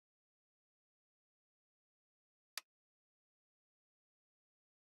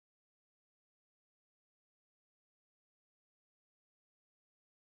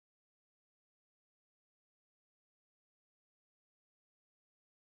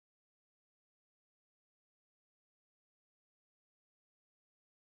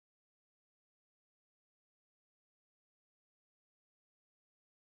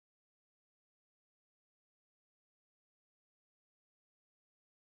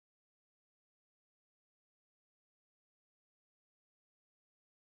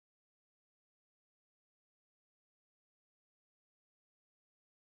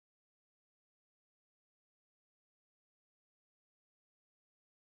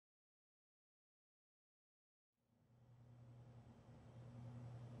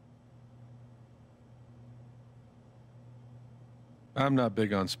I'm not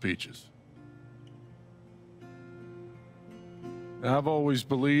big on speeches. I've always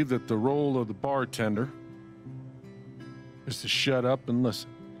believed that the role of the bartender is to shut up and listen.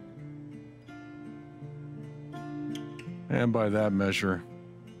 And by that measure,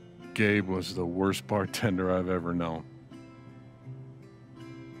 Gabe was the worst bartender I've ever known.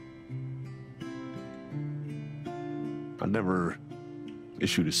 I never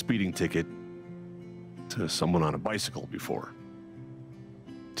issued a speeding ticket to someone on a bicycle before,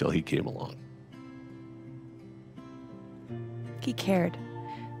 till he came along. He cared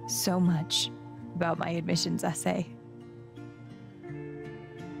so much about my admissions essay.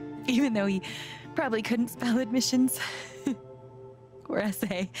 Even though he probably couldn't spell admissions or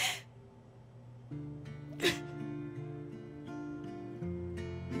essay.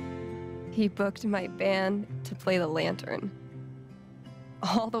 He booked my band to play the Lantern.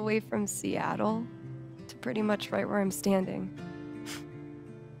 All the way from Seattle to pretty much right where I'm standing.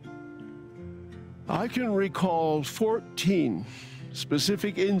 I can recall 14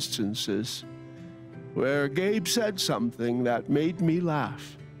 specific instances where Gabe said something that made me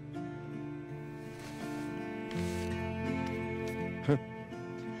laugh.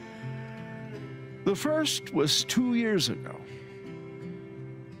 The first was 2 years ago.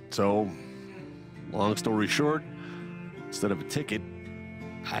 So, long story short, instead of a ticket,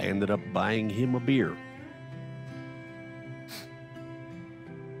 I ended up buying him a beer.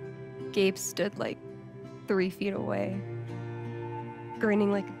 Gabe stood like 3 feet away,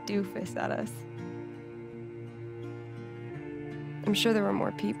 grinning like a doofus at us. I'm sure there were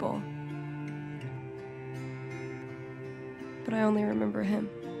more people, but I only remember him.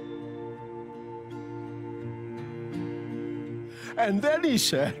 And then he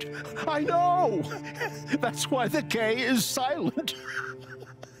said, I know! That's why the K is silent.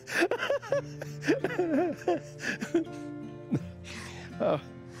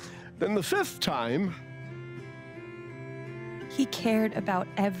 Then the 5th time... He cared about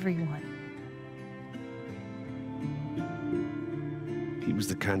everyone. He was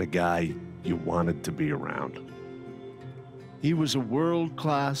the kind of guy you wanted to be around. He was a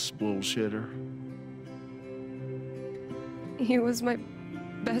world-class bullshitter. He was my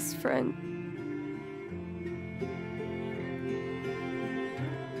best friend.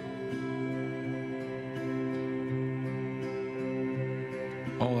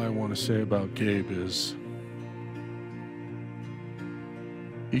 All I want to say about Gabe is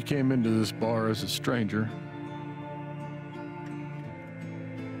he came into this bar as a stranger,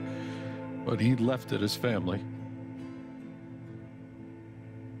 but he left it as family.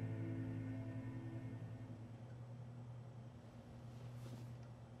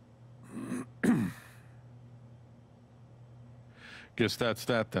 Guess that's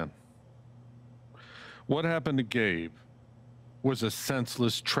that then. What happened to Gabe was a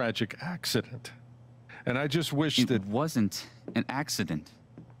senseless, tragic accident. And I just wish that... It wasn't an accident.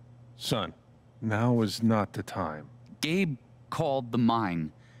 Son, now is not the time. Gabe called the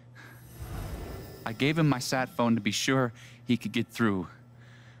mine. I gave him my sat phone to be sure he could get through.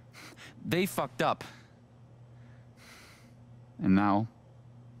 They fucked up. And now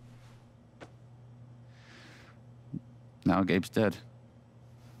Gabe's dead.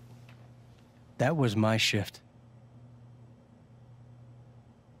 That was my shift.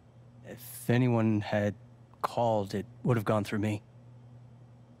 If anyone had called, it would have gone through me.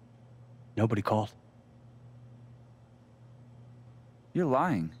 Nobody called. You're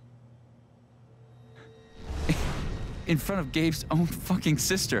lying. In front of Gabe's own fucking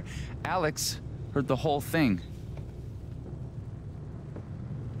sister. Alex heard the whole thing.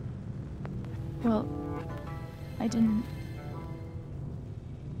 Well, I didn't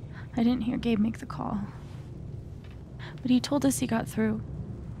hear Gabe make the call. But he told us he got through.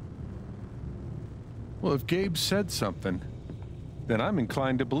 Well, if Gabe said something, then I'm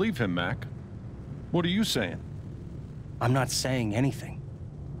inclined to believe him, Mac. What are you saying? I'm not saying anything.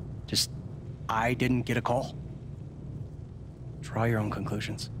 Just, I didn't get a call. Draw your own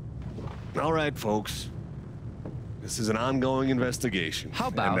conclusions. All right, folks. This is an ongoing investigation. How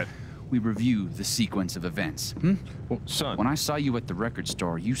about we review the sequence of events, hmm? Well, son... When I saw you at the record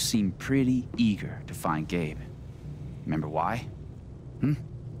store, you seemed pretty eager to find Gabe. Remember why? Hmm?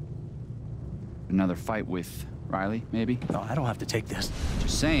 Another fight with Riley, maybe? No, I don't have to take this.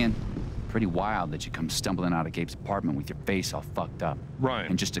 Just saying. Pretty wild that you come stumbling out of Gabe's apartment with your face all fucked up. Ryan.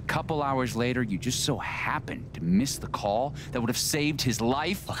 And just a couple hours later, you just so happened to miss the call that would have saved his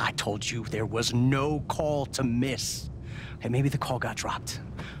life. Look, I told you there was no call to miss. Okay, maybe the call got dropped.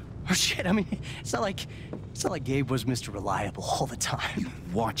 Or shit, I mean, it's not like Gabe was Mr. Reliable all the time.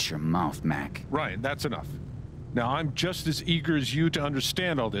 Watch your mouth, Mac. Ryan, that's enough. Now, I'm just as eager as you to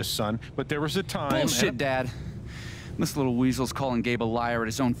understand all this, son, but there was a time... Bullshit, Dad. This little weasel's calling Gabe a liar at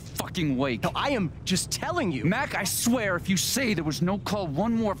his own fucking wake. No, I am just telling you. Mac, I swear, if you say there was no call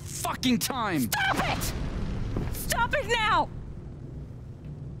one more fucking time... Stop it! Stop it now!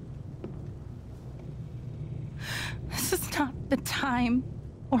 This is not the time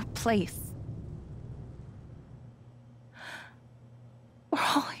or place. We're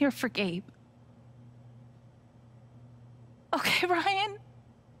all here for Gabe. Okay, Ryan?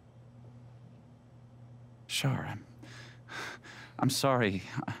 Sure, I'm sorry.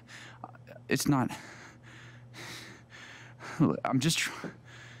 It's not... I'm just...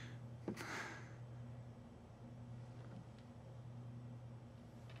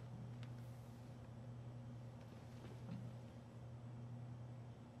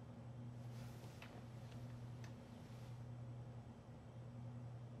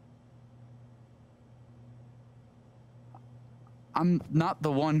 I'm not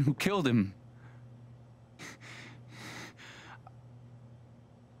the one who killed him.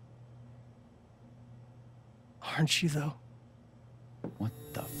 Aren't you, though? What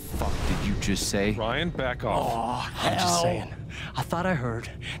the fuck did you just say? Ryan, back off. Oh, I'm just saying. I thought I heard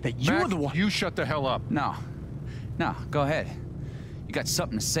that you Mac, were the one. you shut the hell up. No. No, go ahead. You got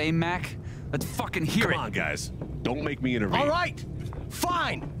something to say, Mac? Let's fucking hear it. Come on, guys. Don't make me intervene. All right,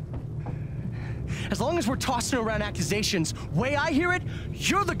 fine. As long as we're tossing around accusations, way I hear it,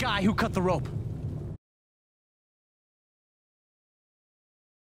 you're the guy who cut the rope.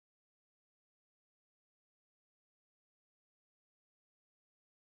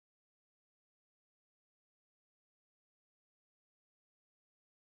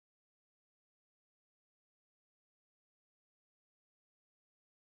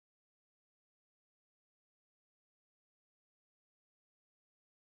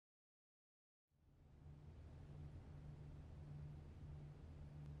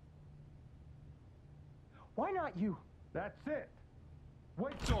 Why not you? That's it.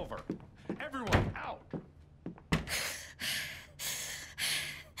 Wait's over. Everyone, out.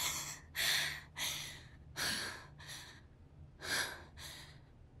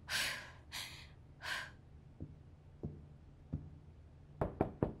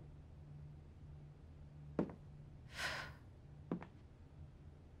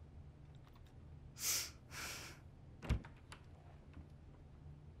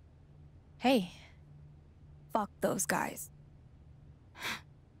 Hey. Fuck those guys.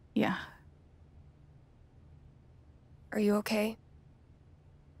 Yeah. Are you okay?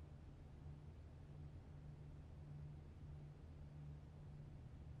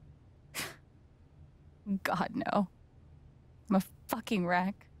 God, no. I'm a fucking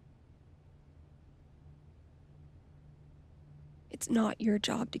wreck. It's not your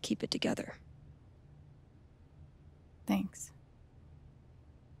job to keep it together. Thanks.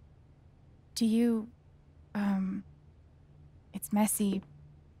 Do you, it's messy,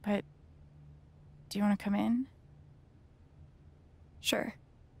 but do you want to come in? Sure.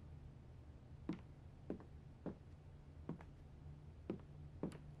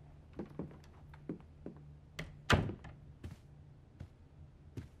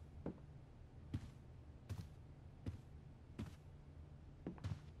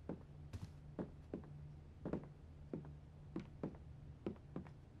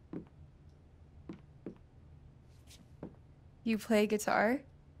 You play guitar?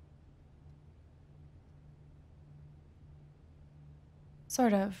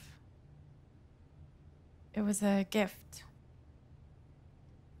 Sort of. It was a gift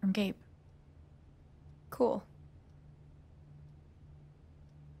from Gabe. Cool.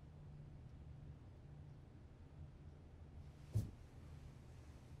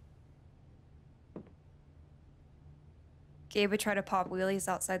 Gabe would try to pop wheelies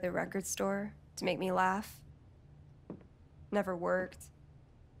outside the record store to make me laugh. Never worked.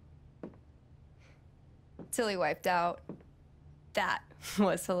 Till he wiped out. That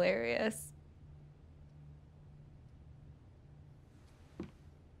was hilarious.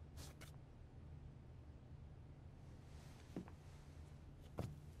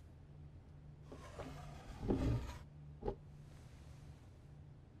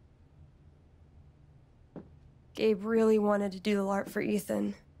 Gabe really wanted to do the LARP for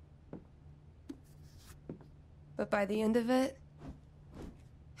Ethan. But by the end of it,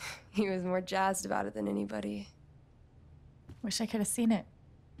 he was more jazzed about it than anybody. Wish I could have seen it.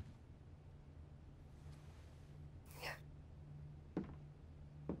 Yeah.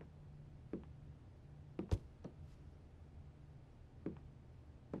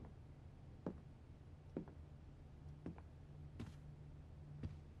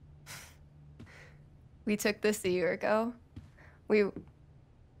 We took this a year ago. We...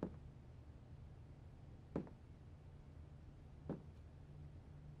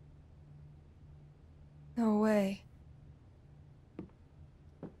 No way.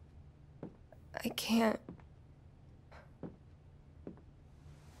 I can't.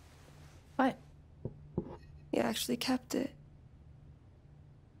 What? He actually kept it.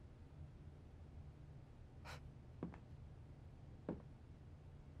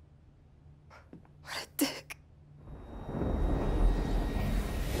 What a dick.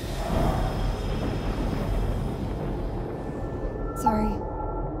 Sorry.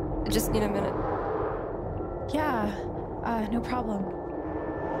 I just need a minute. Yeah, no problem.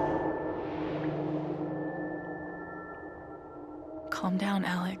 Calm down,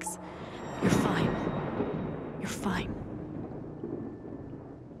 Alex. You're fine. You're fine.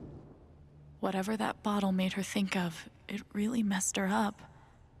 Whatever that bottle made her think of, it really messed her up.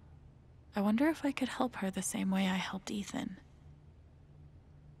 I wonder if I could help her the same way I helped Ethan.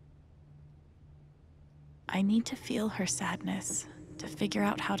 I need to feel her sadness, to figure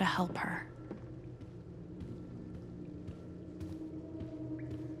out how to help her.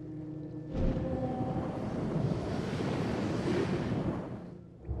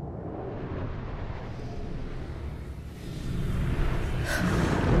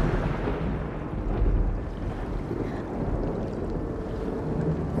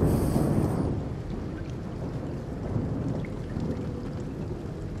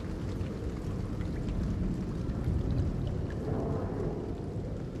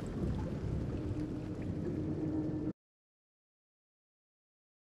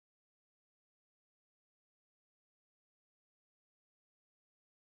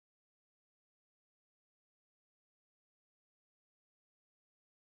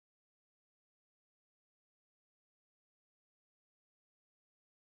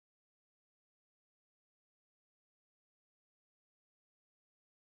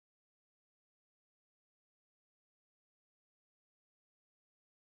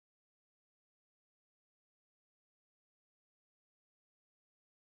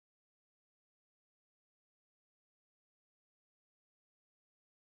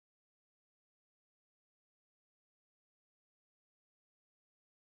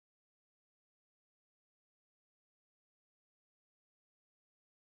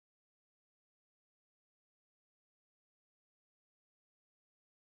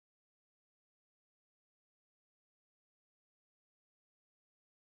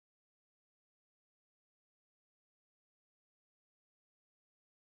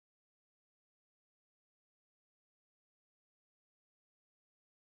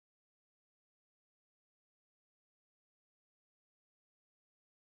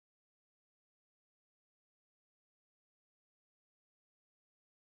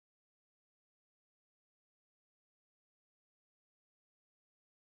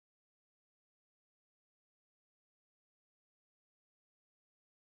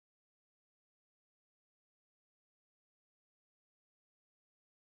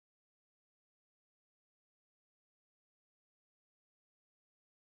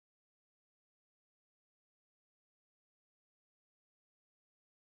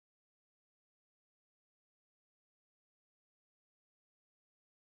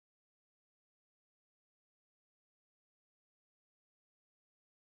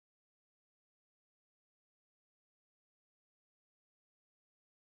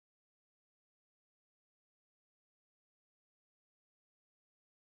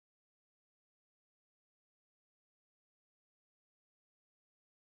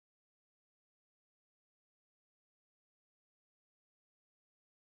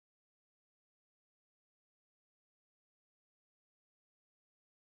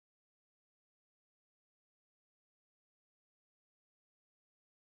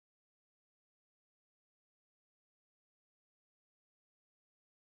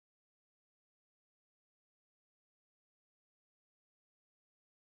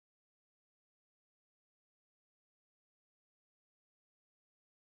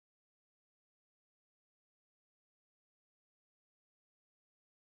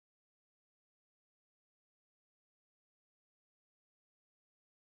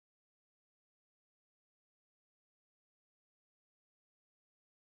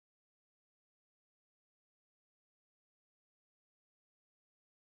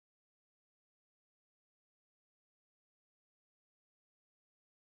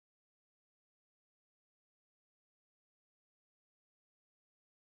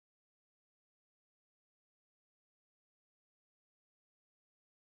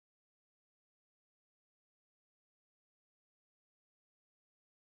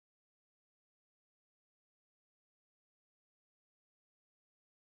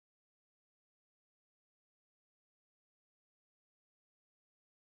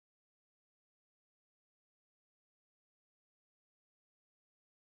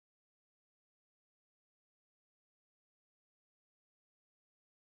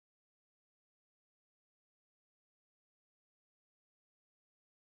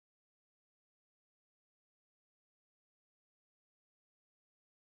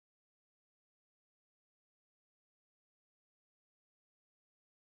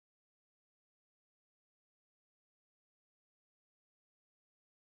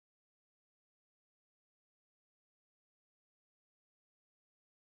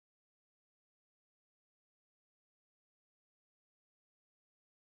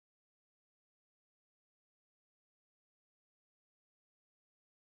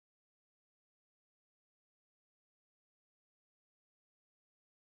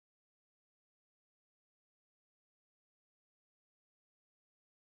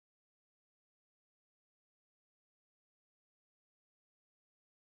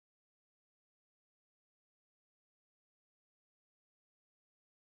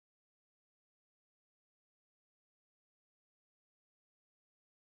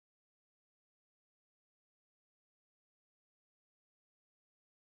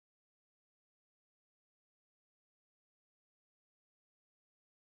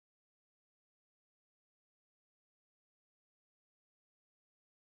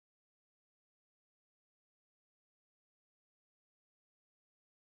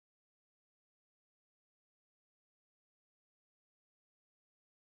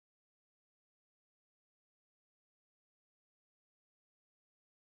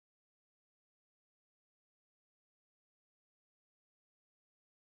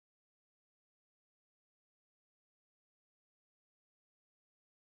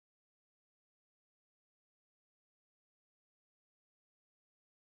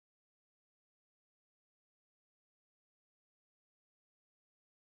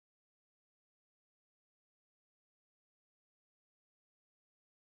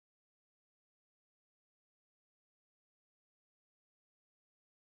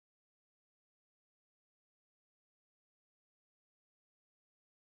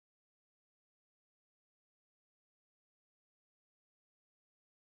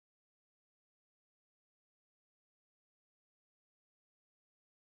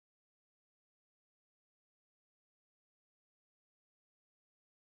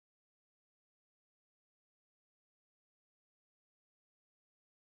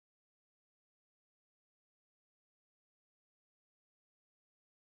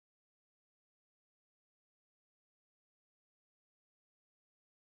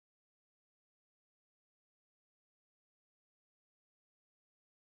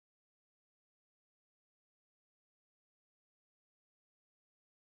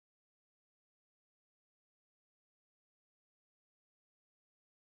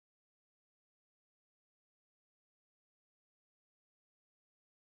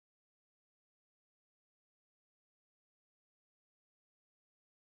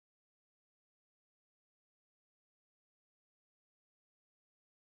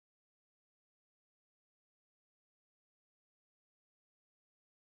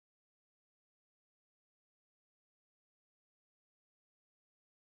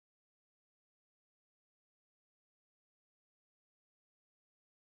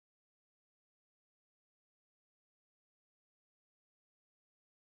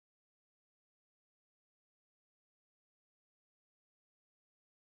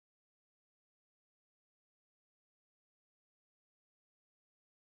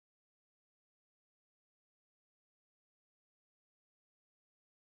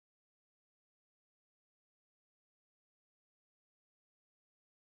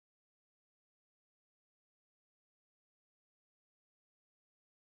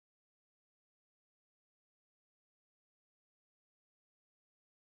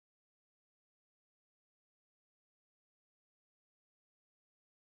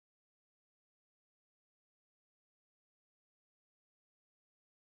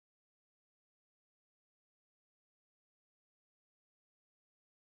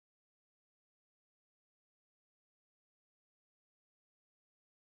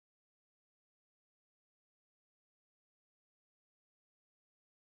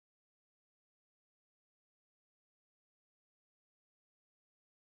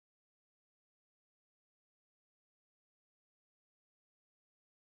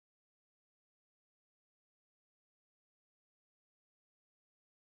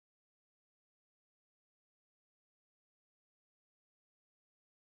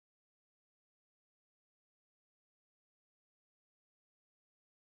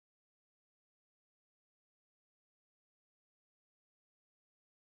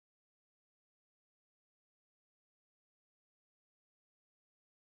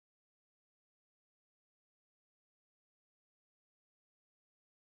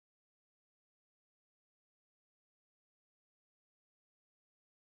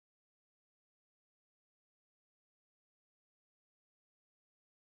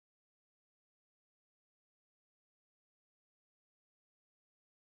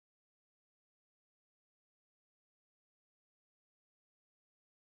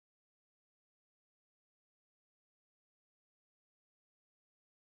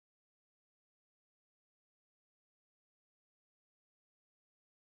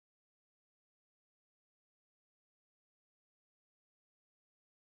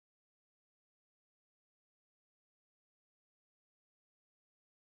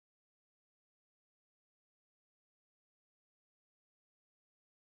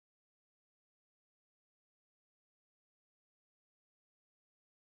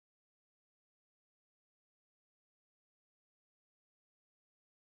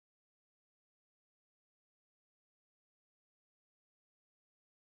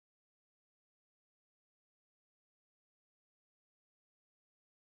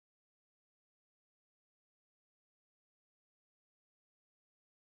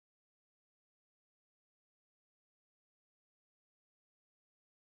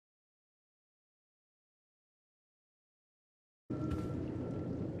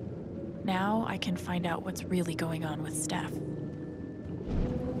 Now I can find out what's really going on with Steph.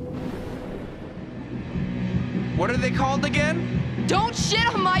 What are they called again? Don't shit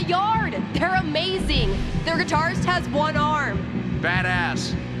on my yard! They're amazing! Their guitarist has one arm.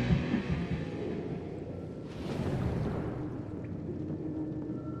 Badass.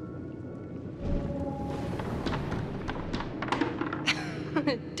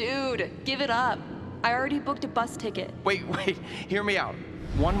 Dude, give it up. I already booked a bus ticket. Wait, hear me out.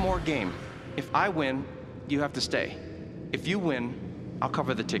 One more game. If I win, you have to stay. If you win, I'll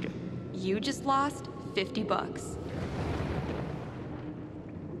cover the ticket. You just lost $50.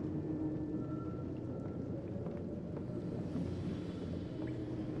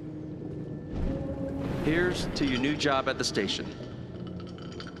 Here's to your new job at the station.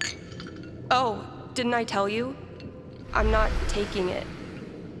 Oh, didn't I tell you? I'm not taking it.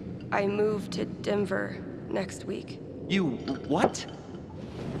 I move to Denver next week. You what?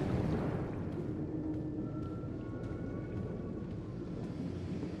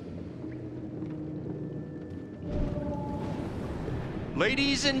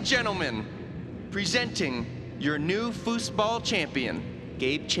 Ladies and gentlemen, presenting your new foosball champion,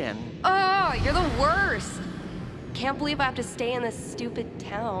 Gabe Chen. Oh, you're the worst! Can't believe I have to stay in this stupid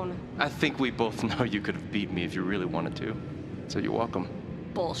town. I think we both know you could have beat me if you really wanted to. So you're welcome.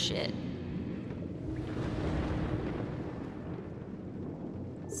 Bullshit.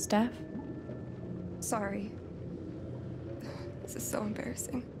 Steph? Sorry. This is so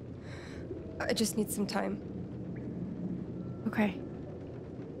embarrassing. I just need some time. Okay.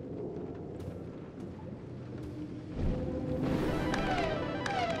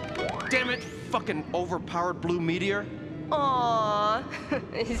 Damn it, fucking overpowered blue meteor. Aww.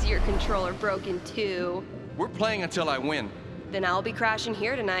 Is your controller broken too? We're playing until I win. Then I'll be crashing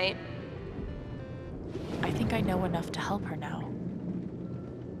here tonight. I think I know enough to help her now.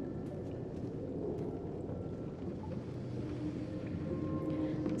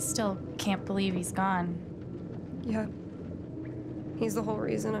 Still can't believe he's gone. Yeah. He's the whole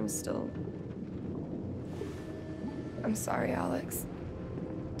reason I'm sorry, Alex.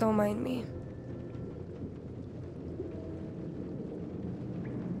 Don't mind me.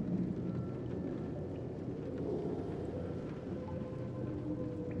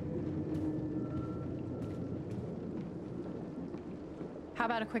 How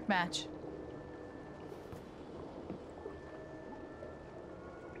about a quick match?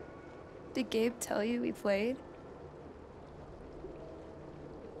 Did Gabe tell you we played?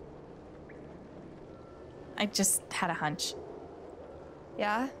 I just had a hunch.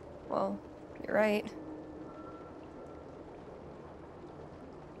 Yeah? Well, you're right.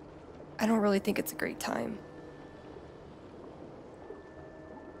 I don't really think it's a great time.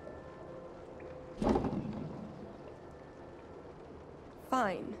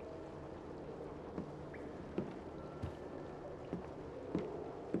 Fine.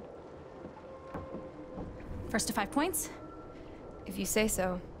 First to 5 points? If you say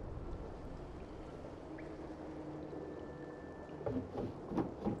so.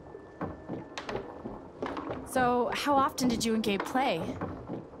 So, how often did you and Gabe play?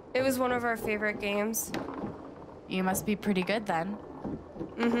 It was one of our favorite games. You must be pretty good then.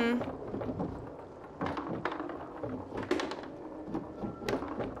 Mm-hmm.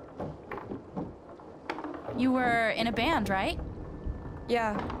 You were in a band, right?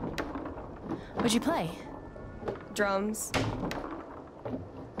 Yeah. What'd you play? Drums.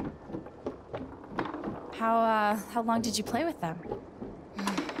 How long did you play with them?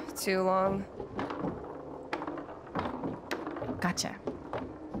 Too long. Gotcha.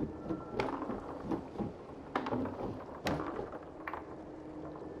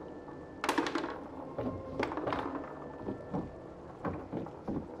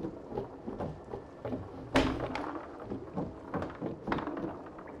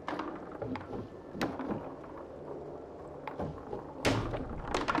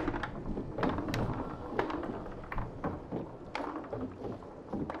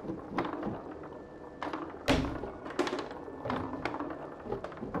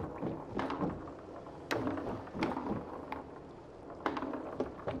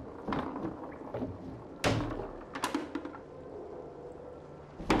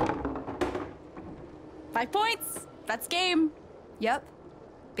 Five points! That's game! Yep.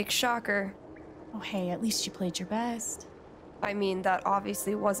 Big shocker. Oh, hey, at least you played your best. I mean, that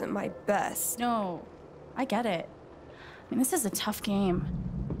obviously wasn't my best. No, I get it. I mean, this is a tough game.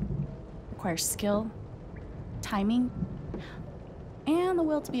 Requires skill, timing, and the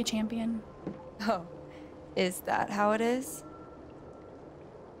will to be a champion. Oh, is that how it is?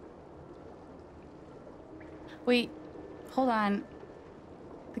 Wait, hold on.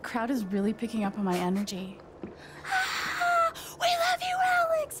 The crowd is really picking up on my energy. Ah, we love you,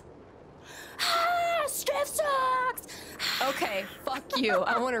 Alex! Ah, Striff sucks! Okay, fuck you.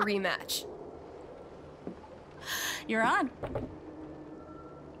 I want a rematch. You're on.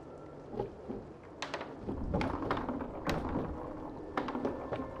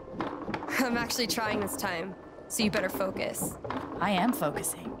 I'm actually trying this time, so you better focus. I am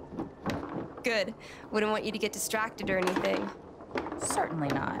focusing. Good. Wouldn't want you to get distracted or anything. Certainly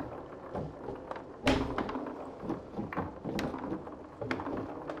not.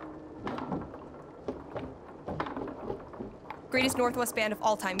 Greatest Northwest band of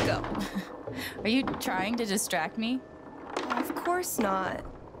all time, go. Are you trying to distract me? Of course not.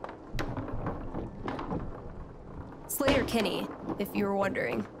 Slater Kinney, if you were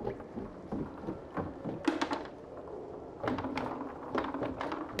wondering.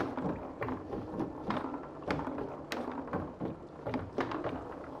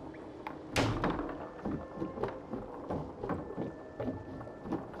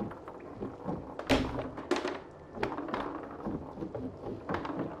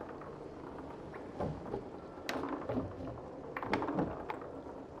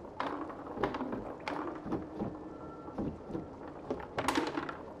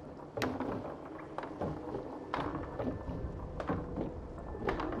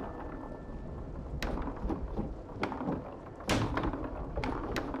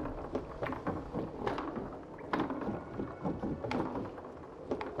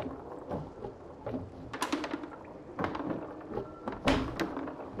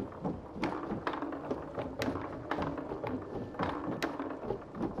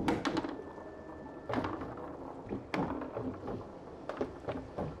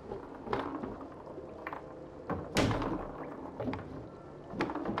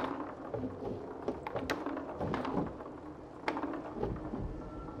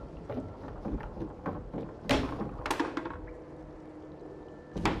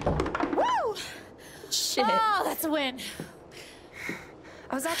 Shit. Oh, that's a win.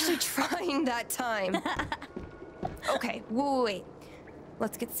 I was actually trying that time. Okay, wait.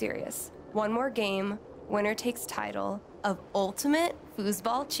 Let's get serious. One more game, winner takes title of Ultimate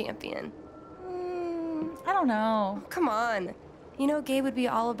Foosball Champion. I don't know. Come on. You know Gabe would be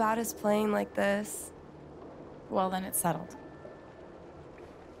all about us playing like this. Well, then it's settled.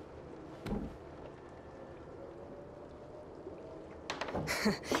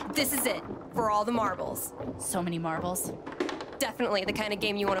 This is it, for all the marbles. So many marbles. Definitely the kind of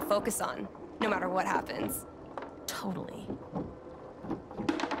game you want to focus on, no matter what happens. Totally.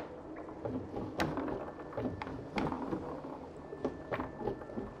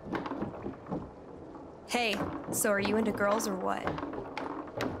 Hey, so are you into girls or what?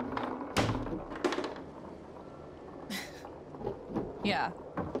 Yeah.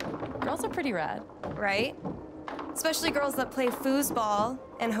 Girls are pretty rad. Right? Especially girls that play foosball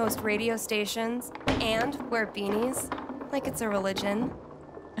and host radio stations and wear beanies like it's a religion.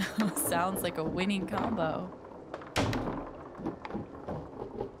 Sounds like a winning combo.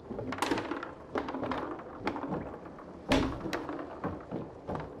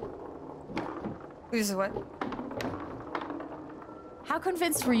 This is what? How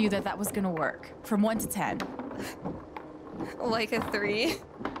convinced were you that that was gonna work? From 1 to 10? Like a 3.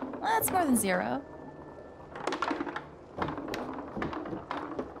 That's more than 0.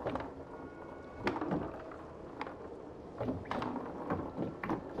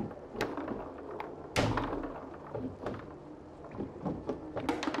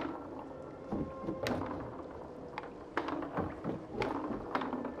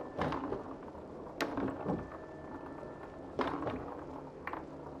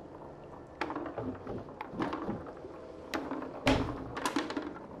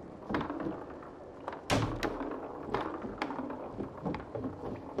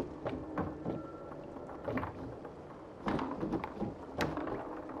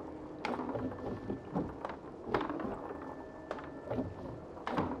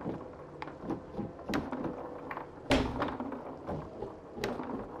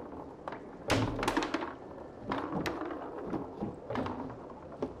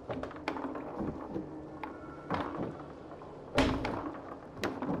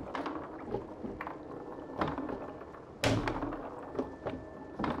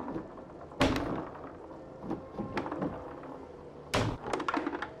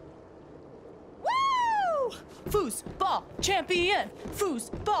 Foosball champion!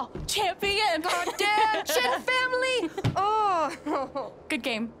 Foosball champion! Goddamn Chin family! Oh! Good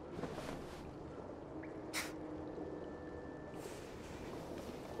game.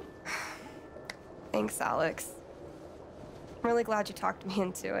 Thanks, Alex. I'm really glad you talked me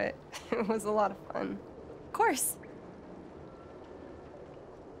into it. It was a lot of fun. Of course.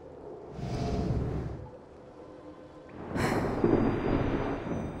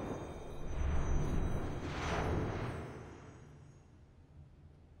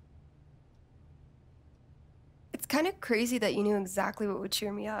 It's kind of crazy that you knew exactly what would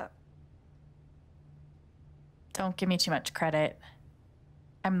cheer me up. Don't give me too much credit.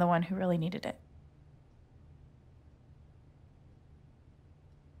 I'm the one who really needed it.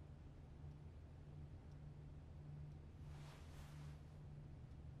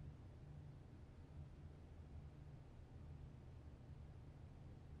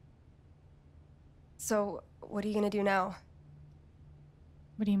 So, what are you gonna do now?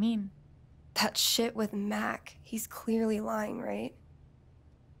 What do you mean? That shit with Mac, he's clearly lying, right?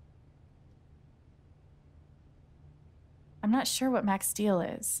 I'm not sure what Max Steel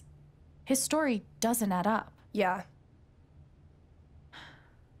is. His story doesn't add up. Yeah.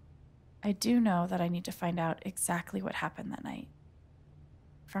 I do know that I need to find out exactly what happened that night.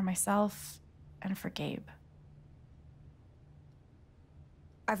 For myself and for Gabe.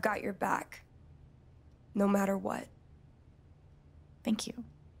 I've got your back. No matter what. Thank you.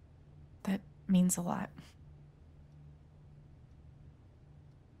 That means a lot.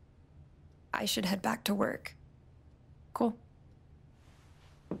 I should head back to work. Cool.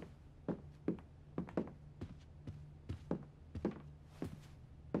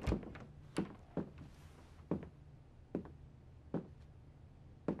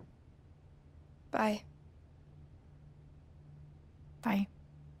 Bye. Bye.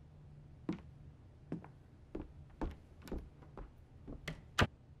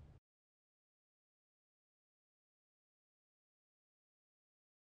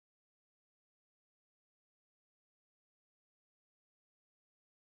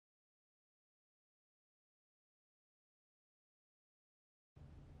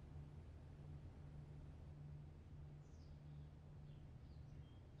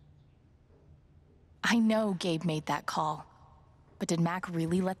 I know Gabe made that call. But did Mac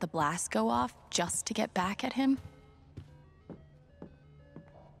really let the blast go off just to get back at him?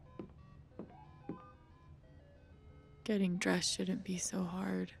 Getting dressed shouldn't be so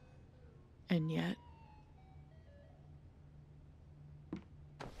hard. And yet...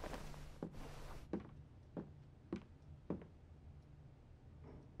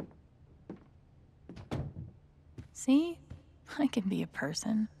 See? I can be a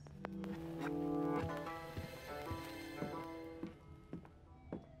person.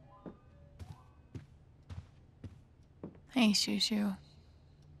 Hey, Shushu.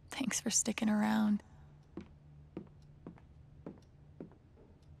 Thanks for sticking around.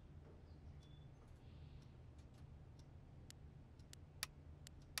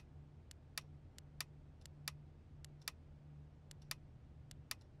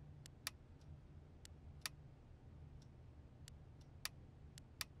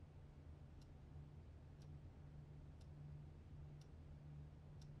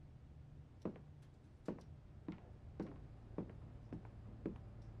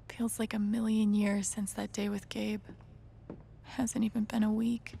 Feels like a million years since that day with Gabe. Hasn't even been a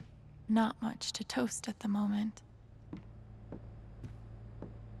week. Not much to toast at the moment.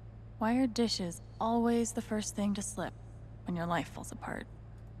 Why are dishes always the first thing to slip when your life falls apart?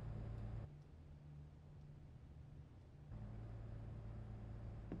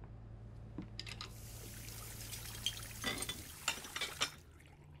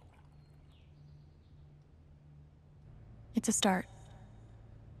 It's a start.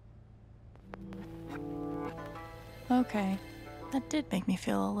 Okay, that did make me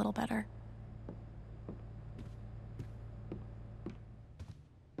feel a little better.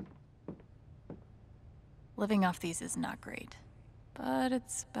 Living off these is not great, but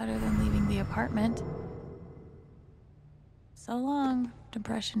it's better than leaving the apartment. So long,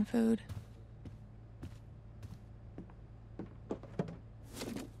 depression food.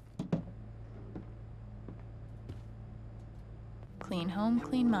 Clean home,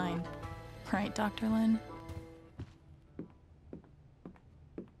 clean mind. Right, Dr. Lin?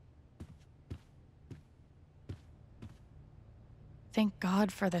 Thank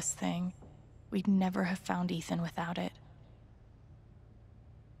God for this thing. We'd never have found Ethan without it.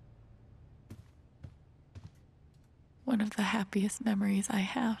 One of the happiest memories I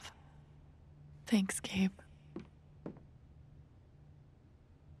have. Thanks, Gabe.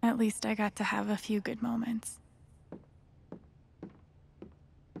 At least I got to have a few good moments.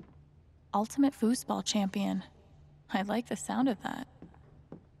 Ultimate foosball champion. I like the sound of that.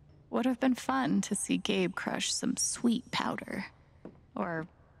 Would have been fun to see Gabe crush some sweet powder. Or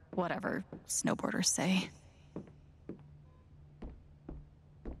whatever snowboarders say.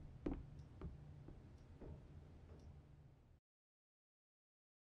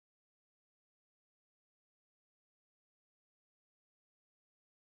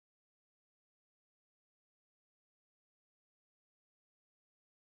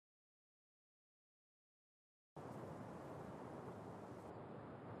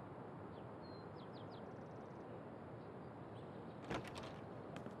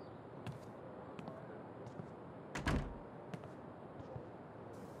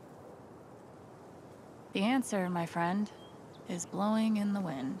 The answer, my friend, is blowing in the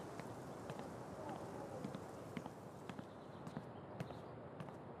wind.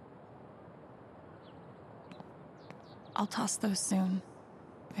 I'll toss those soon,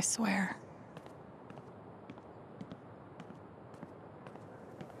 I swear.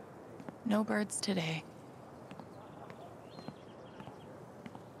 No birds today.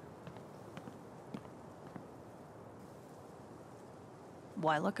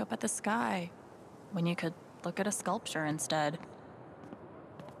 Why look up at the sky when you could look at a sculpture instead?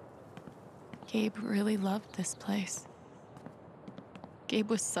 Gabe really loved this place. Gabe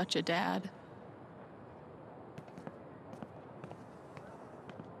was such a dad.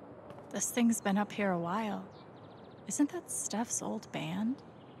 This thing's been up here a while. Isn't that Steph's old band?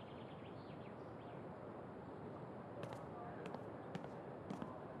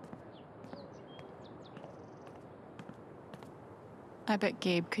 I bet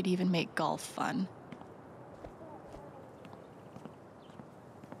Gabe could even make golf fun.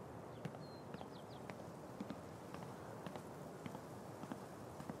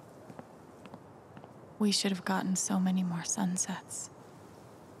 We should have gotten so many more sunsets.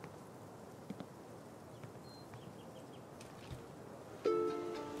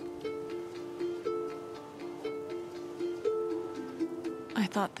 I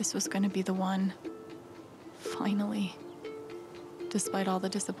thought this was going to be the one. Finally. Despite all the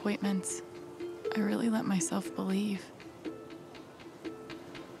disappointments, I really let myself believe.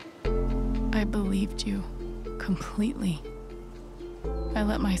 I believed you completely. I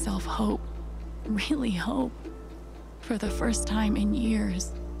let myself hope, really hope, for the first time in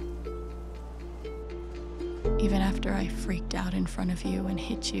years. Even after I freaked out in front of you and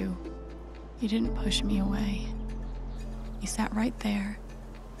hit you, you didn't push me away. You sat right there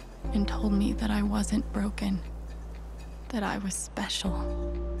and told me that I wasn't broken, that I was special,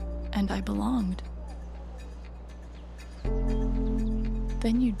 and I belonged.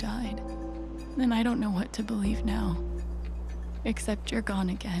 Then you died, and I don't know what to believe now, except you're gone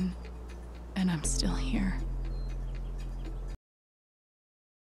again, and I'm still here.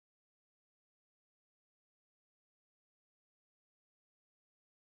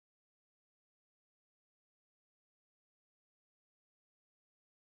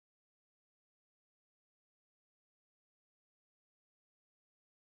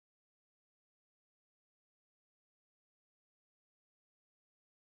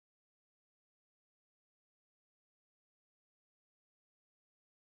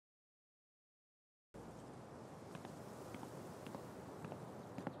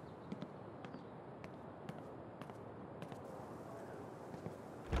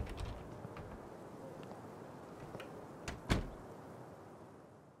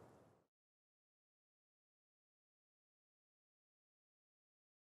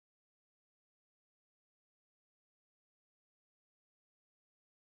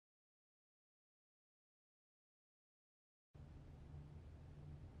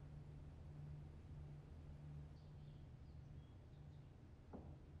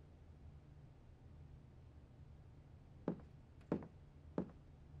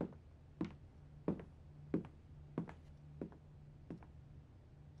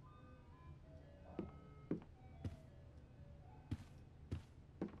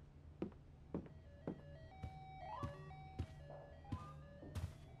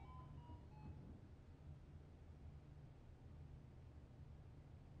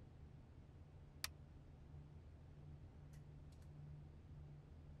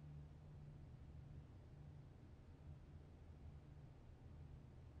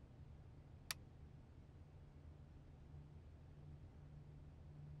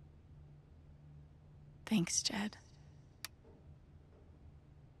 Thanks, Jed.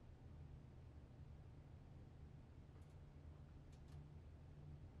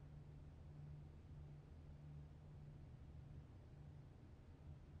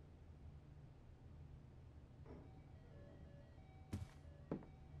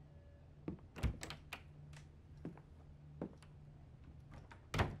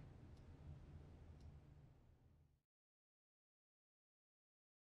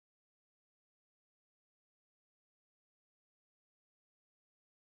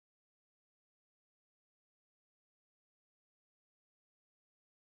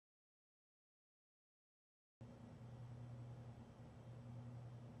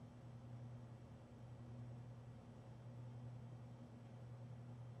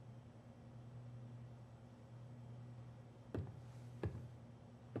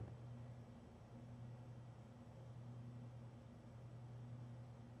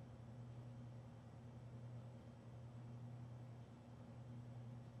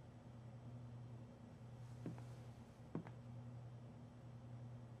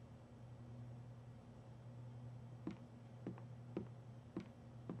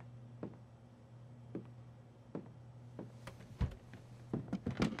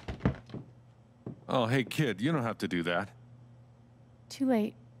 Oh, hey, kid, you don't have to do that. Too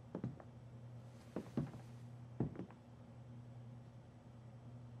late.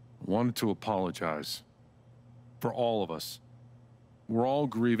 Wanted to apologize. For all of us. We're all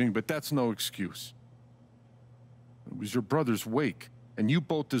grieving, but that's no excuse. It was your brother's wake, and you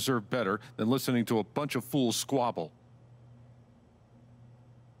both deserve better than listening to a bunch of fools squabble.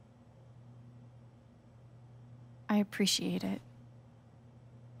 I appreciate it.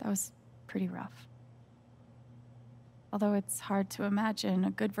 That was pretty rough. Although it's hard to imagine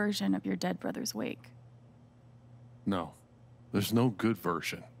a good version of your dead brother's wake. No, there's no good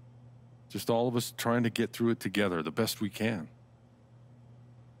version. Just all of us trying to get through it together the best we can.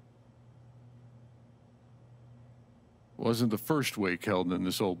 Wasn't the first wake held in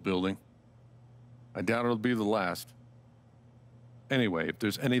this old building. I doubt it'll be the last. Anyway, if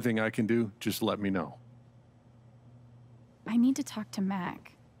there's anything I can do, just let me know. I need to talk to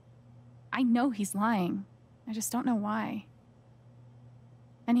Mac. I know he's lying. I just don't know why.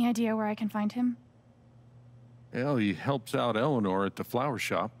 Any idea where I can find him? Well, he helps out Eleanor at the flower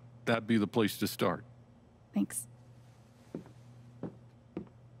shop. That'd be the place to start. Thanks.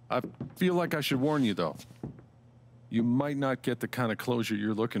 I feel like I should warn you, though. You might not get the kind of closure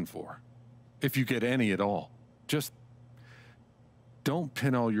you're looking for. If you get any at all. Just don't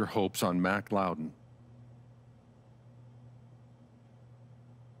pin all your hopes on Mac Loudon.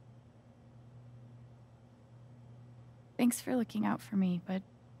 Thanks for looking out for me, but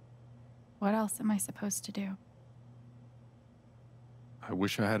what else am I supposed to do? I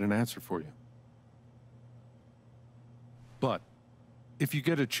wish I had an answer for you. But if you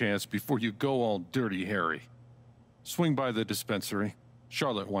get a chance before you go all dirty Harry, swing by the dispensary.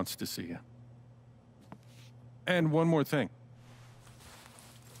 Charlotte wants to see you. And one more thing.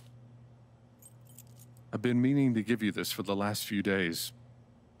 I've been meaning to give you this for the last few days,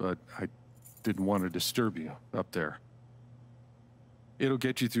 but I didn't want to disturb you up there. It'll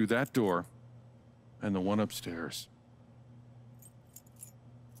get you through that door and the one upstairs.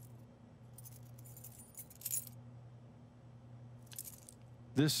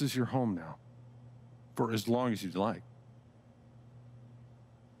 This is your home now, for as long as you'd like.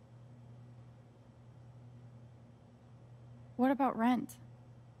 What about rent?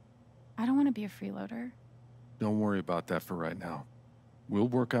 I don't want to be a freeloader. Don't worry about that for right now. We'll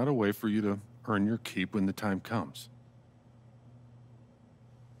work out a way for you to earn your keep when the time comes.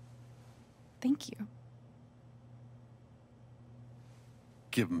 Thank you.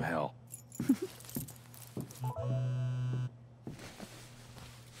 Give him hell.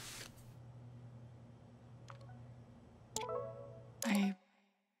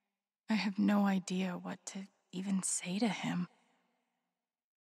 I have no idea what to even say to him.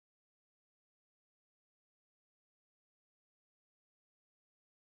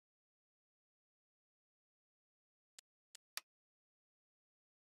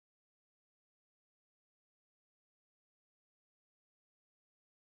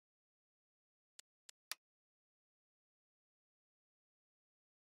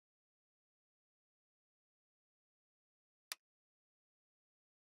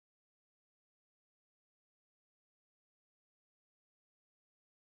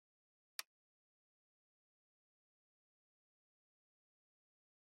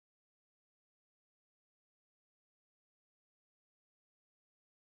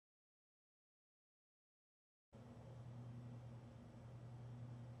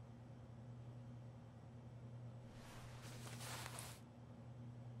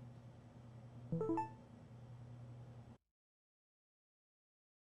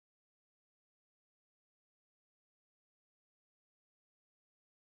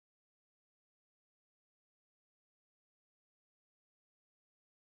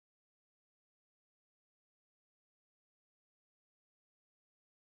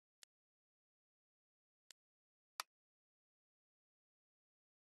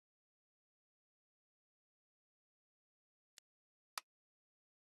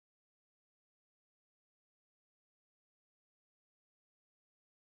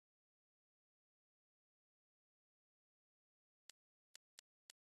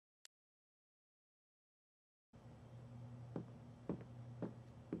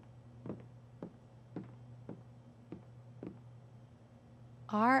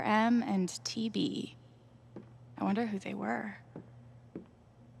 RM and TB. I wonder who they were.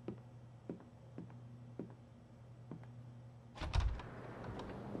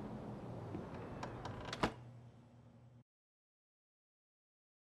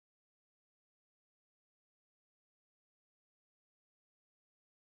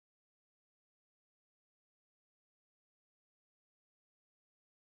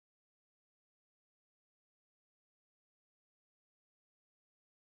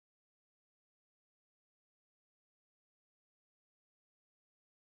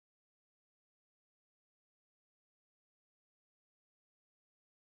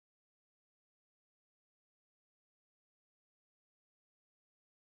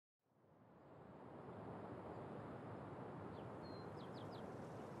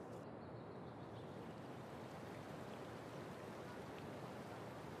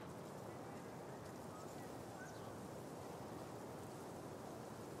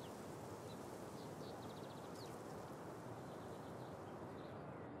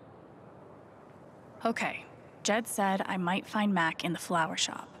 Okay, Jed said I might find Mac in the flower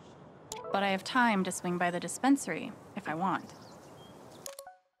shop. But I have time to swing by the dispensary if I want.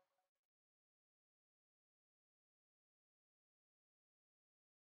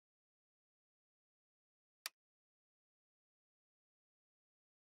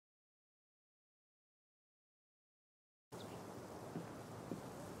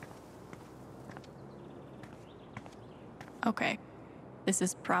 Okay, this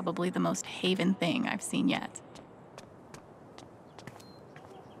is probably the most Haven thing I've seen yet.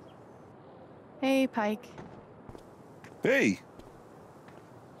 Hey, Pike. Hey!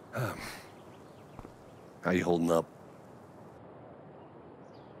 How you holding up?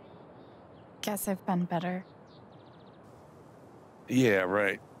 Guess I've been better. Yeah,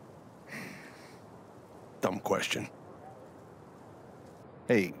 right. Dumb question.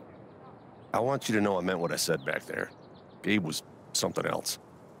 Hey, I want you to know I meant what I said back there. Gabe was something else.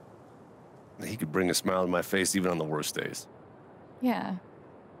 He could bring a smile to my face even on the worst days. Yeah,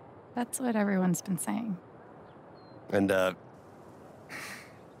 that's what everyone's been saying. And,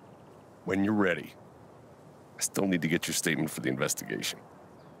 when you're ready, I still need to get your statement for the investigation.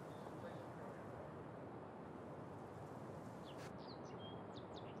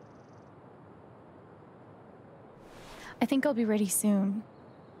 I think I'll be ready soon.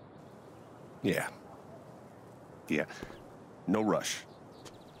 Yeah. Yeah. No rush.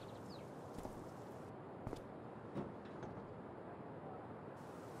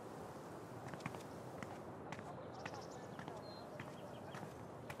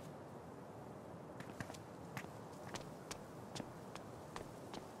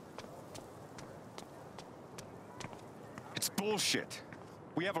 It's bullshit.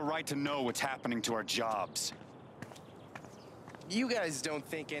 We have a right to know what's happening to our jobs. You guys don't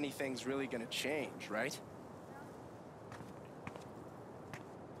think anything's really gonna change, right?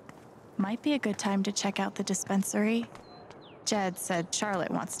 Might be a good time to check out the dispensary. Jed said Charlotte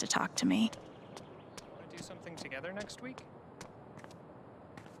wants to talk to me. Wanna do something together next week?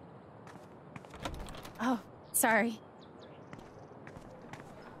 Oh, sorry.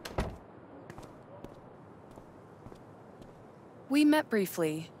 We met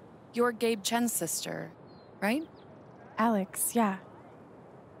briefly. You're Gabe Chen's sister, right? Alex, yeah.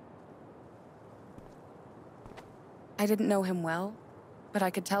 I didn't know him well, but I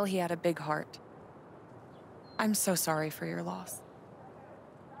could tell he had a big heart. I'm so sorry for your loss.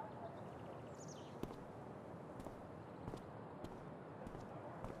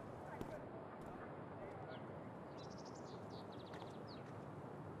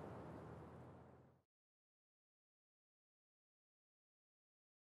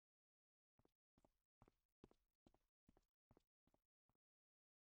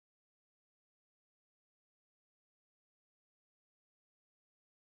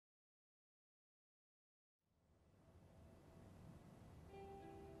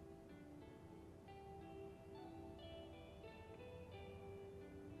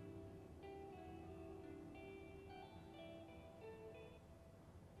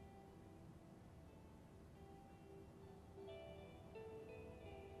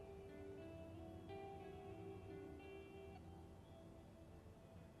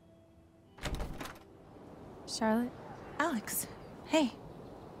 Charlotte? Alex, hey.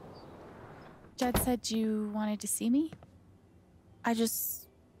 Jed said you wanted to see me? I just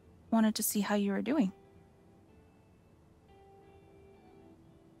wanted to see how you were doing.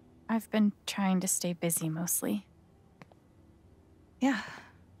 I've been trying to stay busy mostly. Yeah,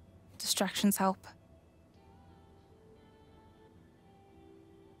 distractions help.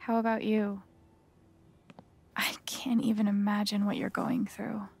 How about you? I can't even imagine what you're going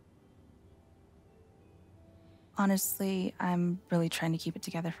through. Honestly, I'm really trying to keep it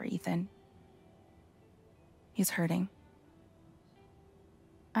together for Ethan. He's hurting.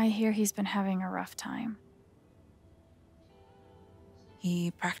 I hear he's been having a rough time. He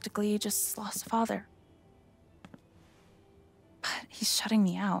practically just lost a father. But he's shutting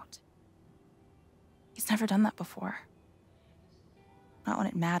me out. He's never done that before. Not when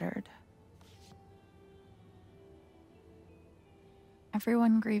it mattered.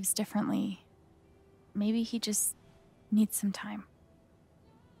 Everyone grieves differently. Maybe he just needs some time.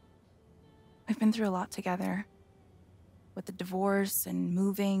 We've been through a lot together. With the divorce and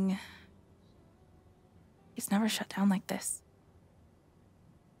moving. He's never shut down like this.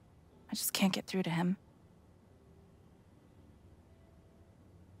 I just can't get through to him.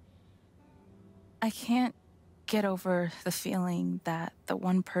 I can't get over the feeling that the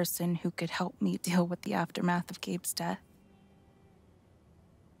one person who could help me deal with the aftermath of Gabe's death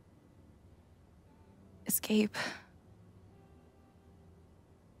is Gabe.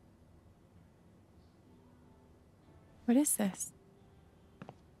 What is this?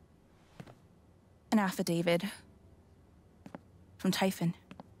 An affidavit from Typhon.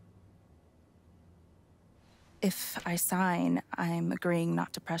 If I sign, I'm agreeing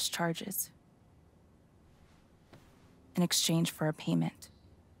not to press charges in exchange for a payment.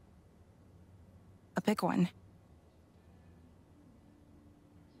 A big one.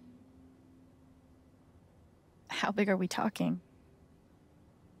 How big are we talking?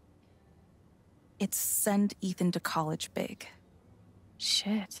 It's send Ethan to college big.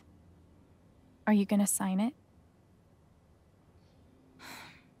 Shit. Are you gonna sign it?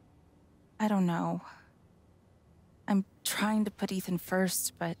 I don't know. I'm trying to put Ethan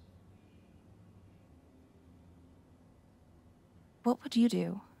first, but... What would you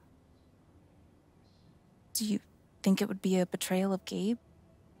do? Do you think it would be a betrayal of Gabe?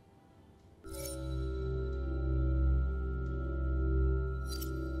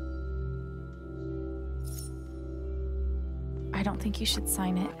 I don't think you should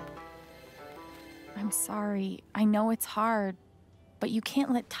sign it. I'm sorry. I know it's hard, but you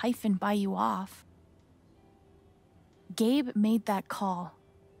can't let Typhon buy you off. Gabe made that call,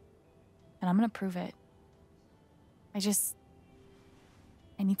 and I'm gonna prove it. I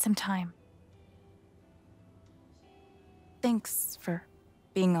need some time. Thanks for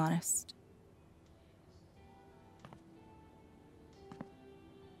being honest.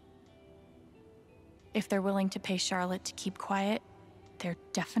 If they're willing to pay Charlotte to keep quiet, they're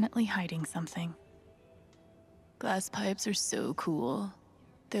definitely hiding something. Glass pipes are so cool.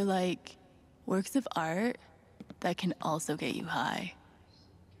 They're like works of art that can also get you high.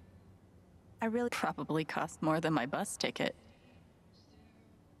 I really Probably cost more than my bus ticket.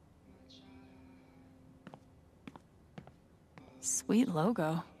 Sweet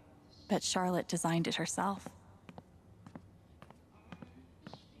logo. Bet Charlotte designed it herself.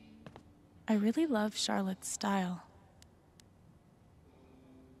 I really love Charlotte's style.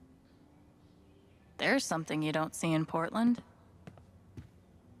 There's something you don't see in Portland.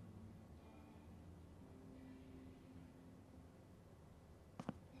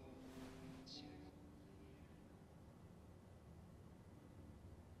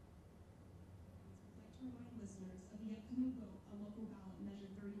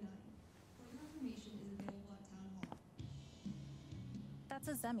 That's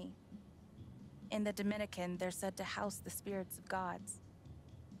a Zemi. In the Dominican, they're said to house the spirits of gods.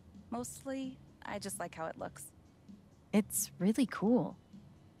 Mostly, I just like how it looks. It's really cool.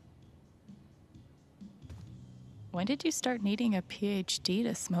 When did you start needing a PhD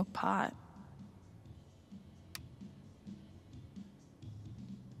to smoke pot?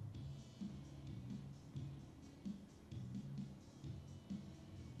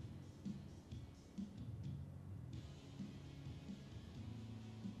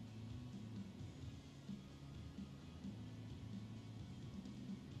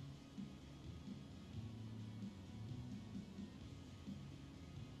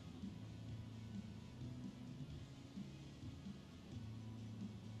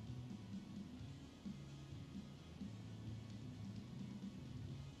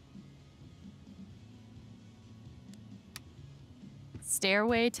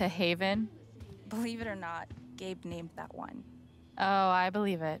 Stairway to Haven? Believe it or not, Gabe named that one. Oh, I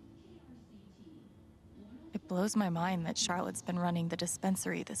believe it. It blows my mind that Charlotte's been running the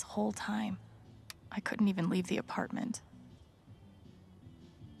dispensary this whole time. I couldn't even leave the apartment.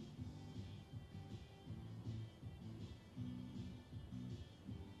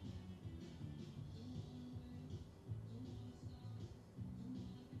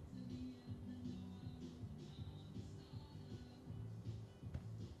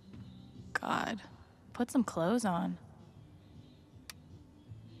 God, put some clothes on.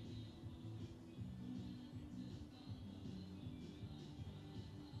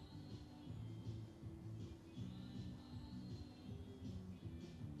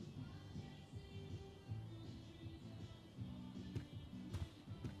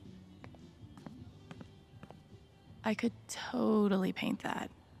 I could totally paint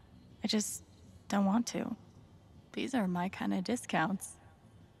that. I just don't want to. These are my kind of discounts.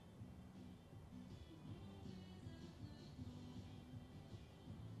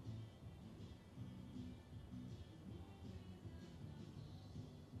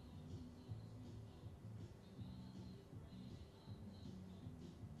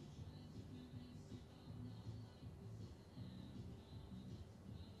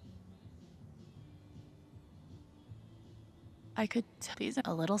 I could. These are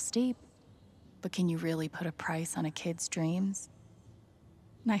a little steep, but can you really put a price on a kid's dreams?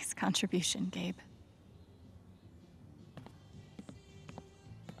 Nice contribution, Gabe.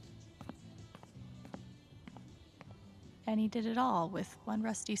 And he did it all with one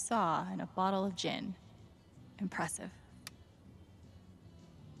rusty saw and a bottle of gin. Impressive.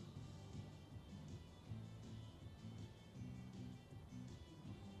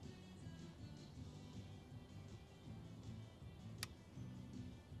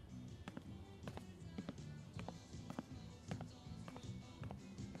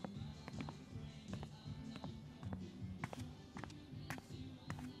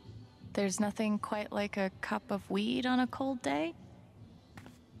 There's nothing quite like a cup of weed on a cold day.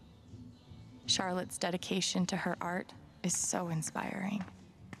 Charlotte's dedication to her art is so inspiring.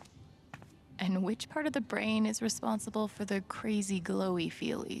 And which part of the brain is responsible for the crazy glowy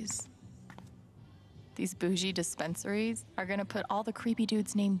feelies? These bougie dispensaries are gonna put all the creepy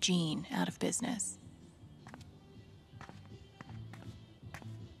dudes named Gene out of business.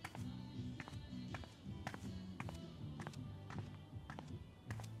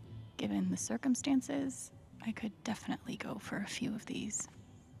 Given the circumstances, I could definitely go for a few of these.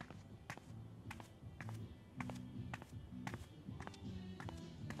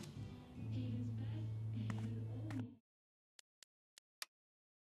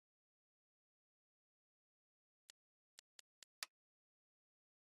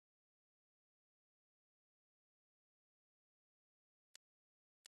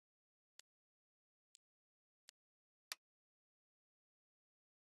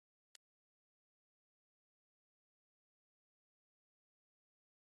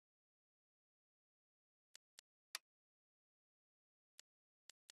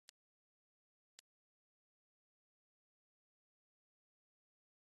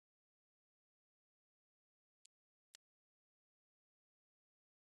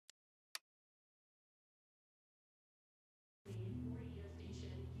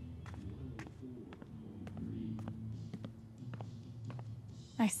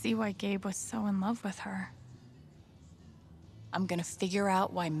 I see why Gabe was so in love with her. I'm gonna figure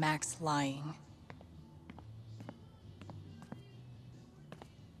out why Mac's lying.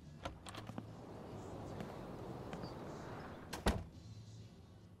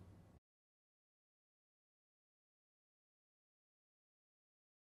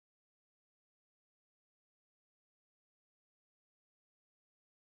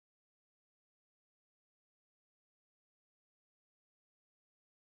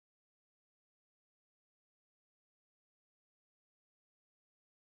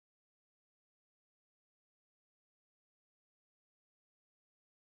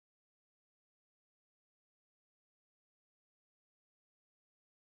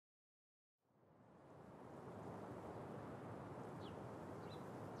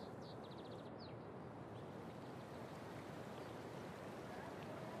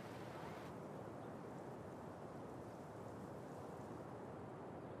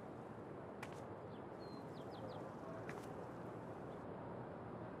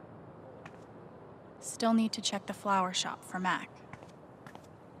 Still need to check the flower shop for Mac.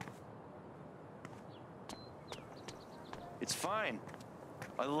 It's fine.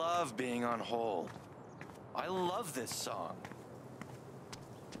 I love being on hold. I love this song.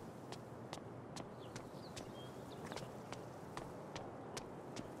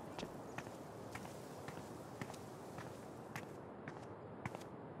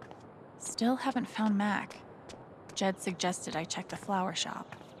 Still haven't found Mac. Jed suggested I check the flower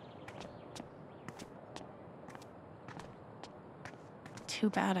shop. Too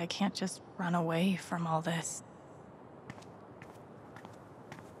bad I can't just run away from all this.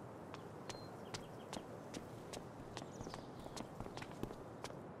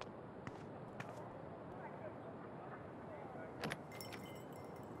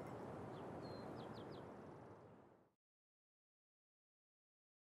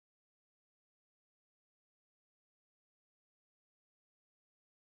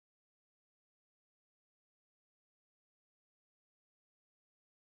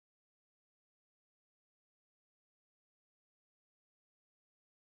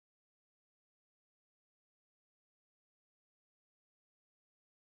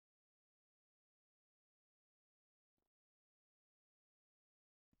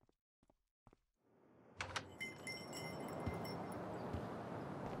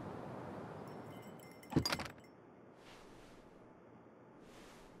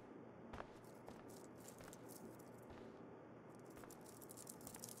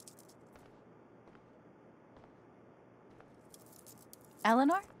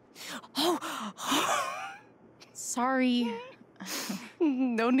 Eleanor? Oh! Sorry.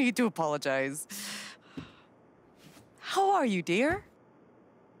 No need to apologize. How are you, dear?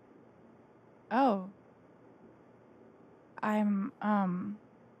 Oh. I'm,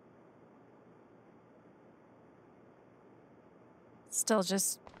 Still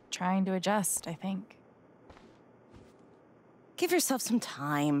just trying to adjust, I think. Give yourself some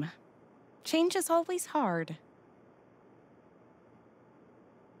time. Change is always hard.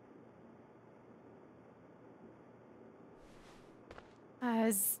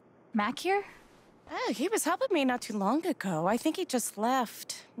 Is Mac here? Oh, he was helping me not too long ago. I think he just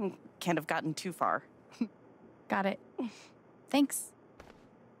left. Can't have gotten too far. Got it. Thanks.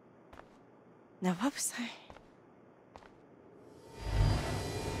 Now, what was I?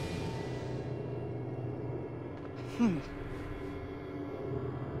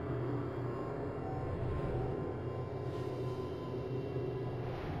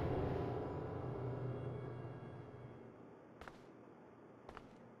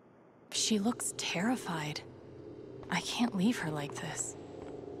 She looks terrified. I can't leave her like this.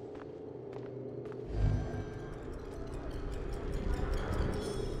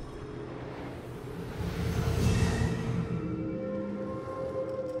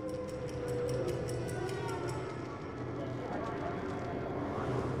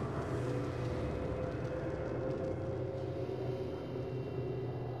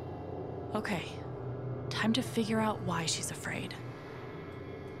 Okay, time to figure out why she's afraid.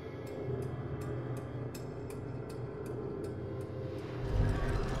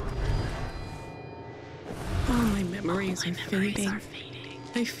 All my memories are fading.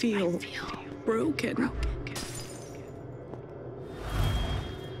 I feel broken.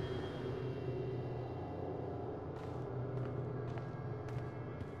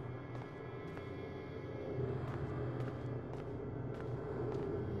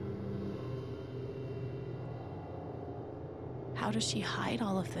 How does she hide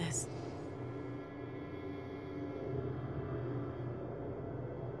all of this?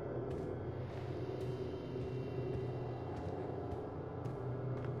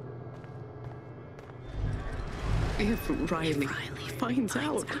 If Riley finds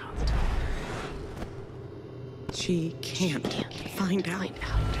out, she can't find out.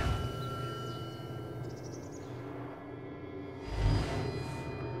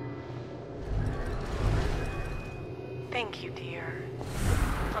 Thank you, dear.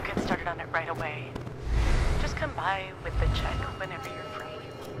 I'll get started on it right away. Just come by with the check whenever you're free.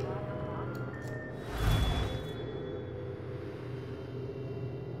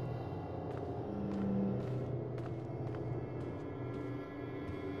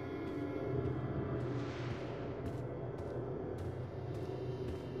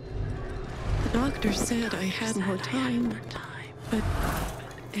 The doctor said I had more time, but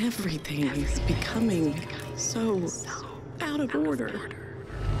everything is becoming so out of order.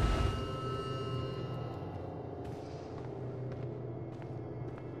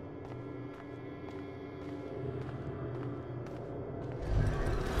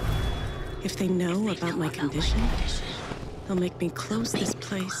 If they know about my condition, they'll make me close this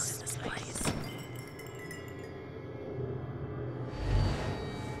place.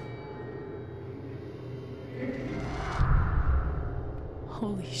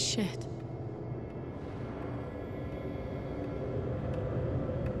 Holy shit.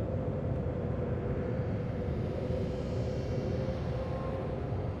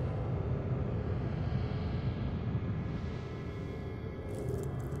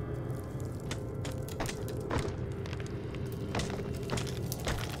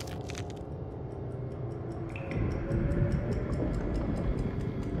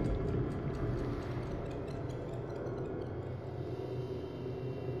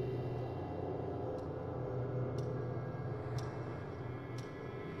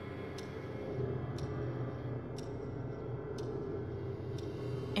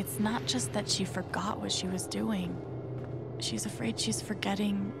 It's not just that she forgot what she was doing. She's afraid she's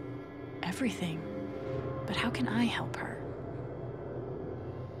forgetting everything. But how can I help her?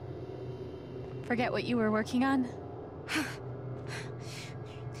 Forget what you were working on?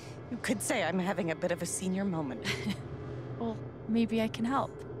 You could say I'm having a bit of a senior moment. Well, maybe I can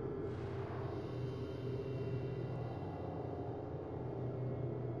help.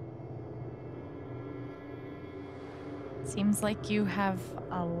 Seems like you have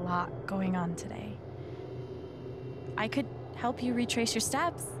a lot going on today. I could help you retrace your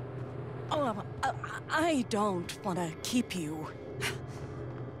steps. Oh, I don't want to keep you.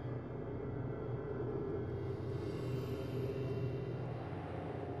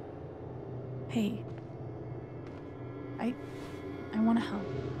 Hey, I want to help.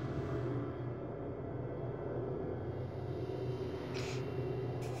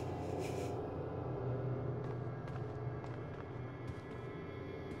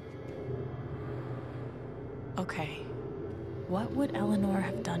 Okay, what would Eleanor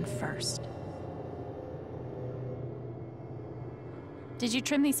have done first? Did you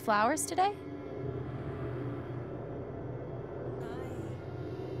trim these flowers today?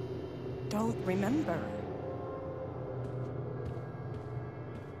 Don't remember.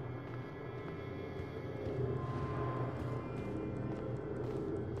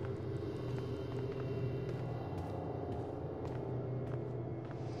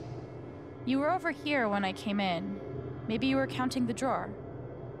 You were over here when I came in. Maybe you were counting the drawer.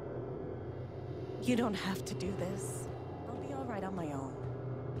 You don't have to do this. I'll be all right on my own.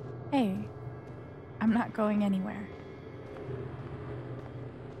 Hey, I'm not going anywhere.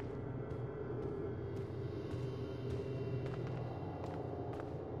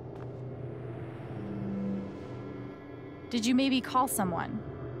 Did you maybe call someone?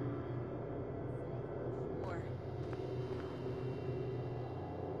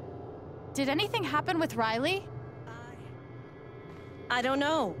 Did anything happen with Riley? I don't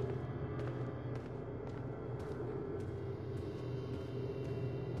know.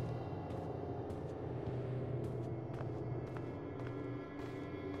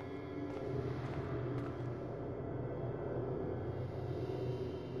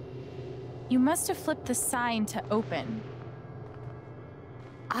 You must have flipped the sign to open.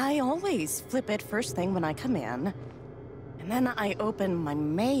 I always flip it first thing when I come in, and then I open my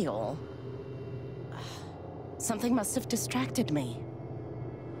mail. Something must have distracted me.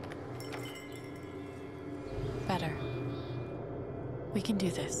 Better. We can do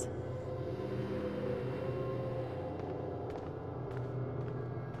this.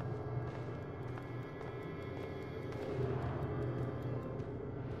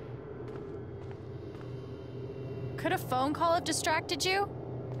 Could a phone call have distracted you?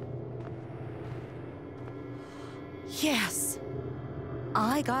 Yes.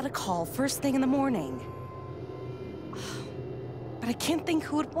 I got a call first thing in the morning. But I can't think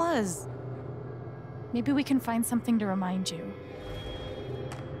who it was. Maybe we can find something to remind you.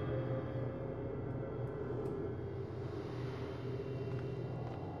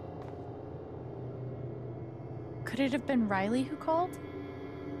 Could it have been Riley who called?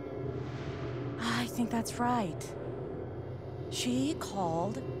 I think that's right. She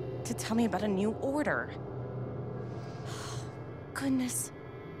called to tell me about a new order. Goodness.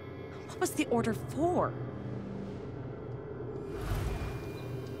 What was the order for?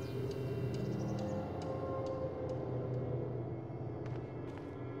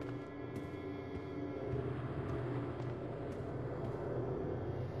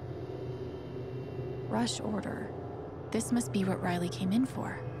 Rush order. This must be what Riley came in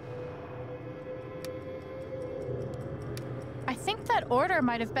for. I think that order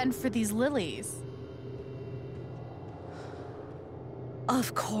might have been for these lilies.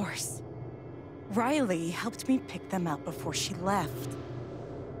 Of course. Riley helped me pick them out before she left.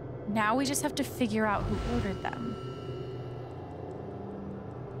 Now we just have to figure out who ordered them.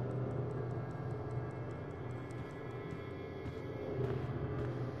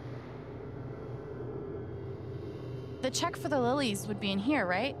 The check for the lilies would be in here,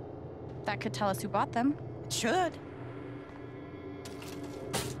 right? That could tell us who bought them. It should.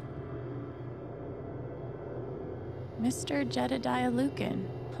 Mr. Jedediah Lucan.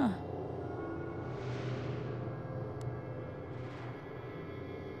 Huh.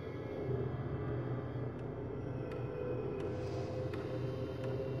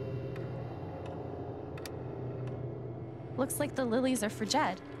 Looks like the lilies are for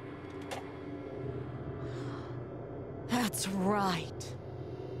Jed. That's right.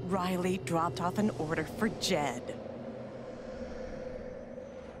 Riley dropped off an order for Jed.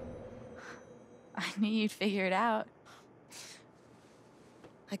 I knew you'd figure it out.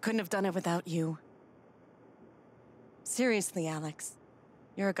 I couldn't have done it without you. Seriously, Alex.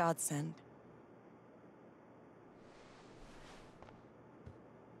 You're a godsend.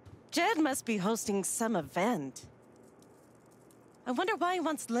 Jed must be hosting some event. I wonder why he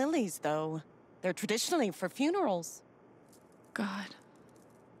wants lilies, though. They're traditionally for funerals. God.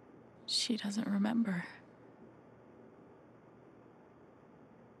 She doesn't remember.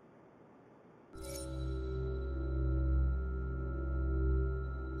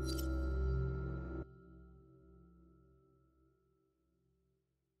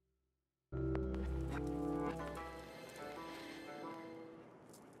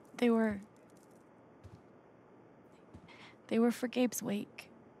 They were for Gabe's wake.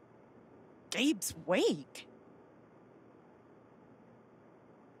 Gabe's wake?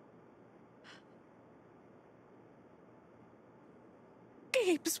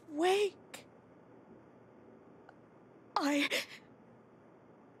 Gabe's wake? I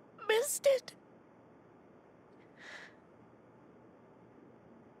missed it.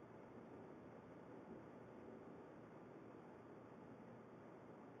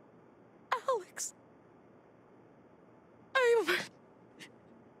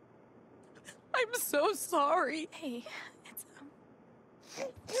 I'm so sorry. Hey, it's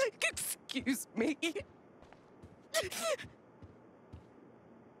Excuse me.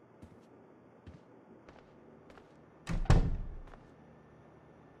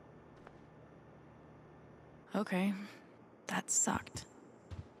 okay. That sucked.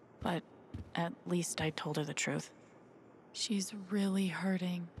 But at least I told her the truth. She's really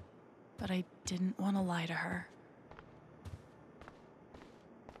hurting, but I didn't want to lie to her.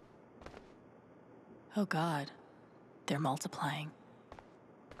 Oh God, they're multiplying.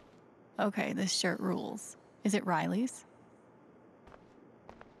 Okay, this shirt rules. Is it Riley's?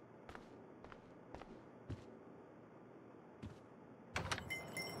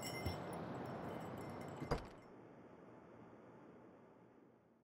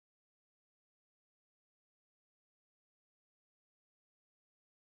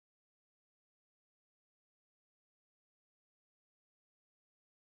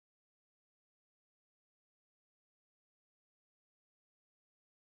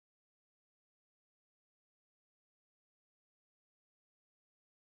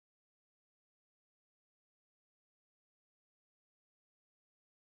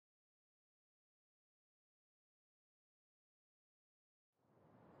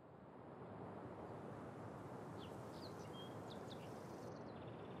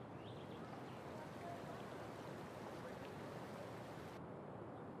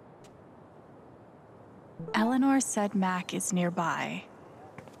 Eleanor said Mac is nearby.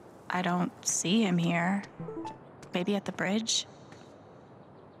 I don't see him here. Maybe at the bridge?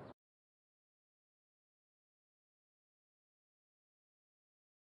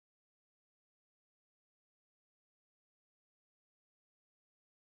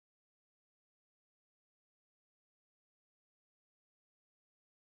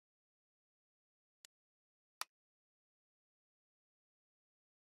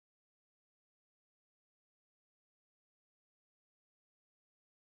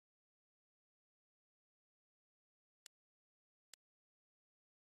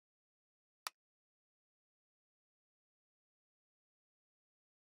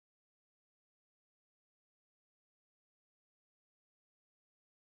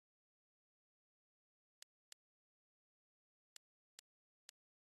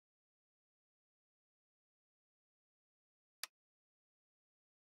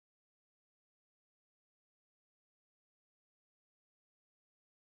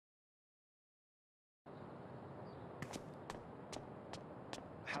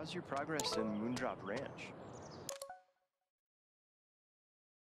 How's your progress in Moondrop Ranch?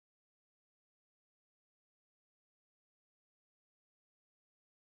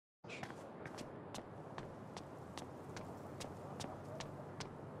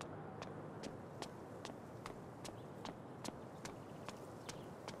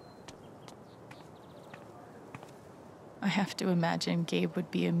 I have to imagine Gabe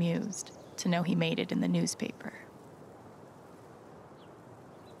would be amused to know he made it in the newspaper.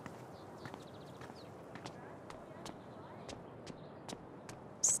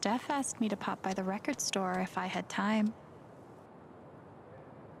 Steph asked me to pop by the record store if I had time.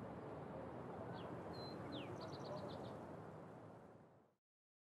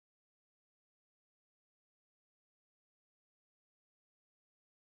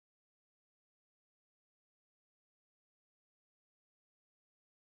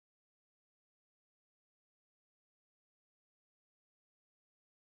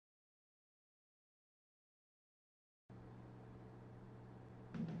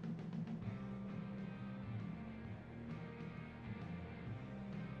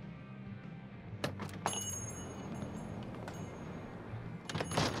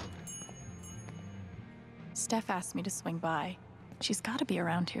 Steph asked me to swing by. She's got to be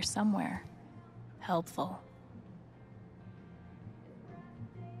around here somewhere. Helpful.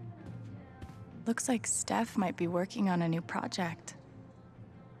 Looks like Steph might be working on a new project.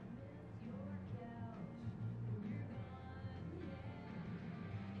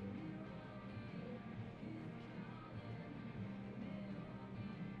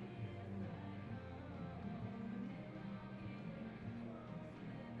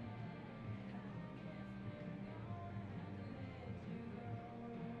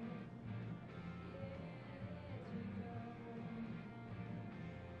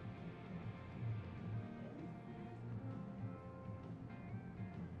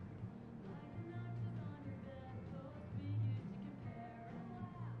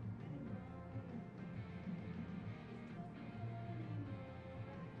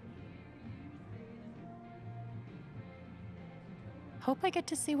 Hope I get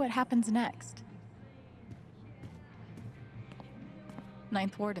to see what happens next.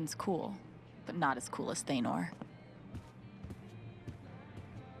 Ninth Warden's cool, but not as cool as Thanor.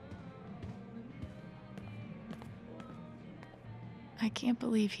 I can't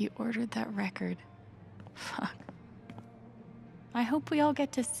believe he ordered that record. Fuck. I hope we all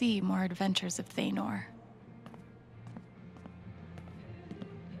get to see more adventures of Thanor.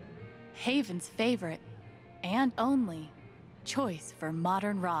 Haven's favorite, and only, choice for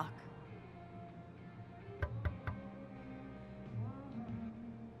modern rock.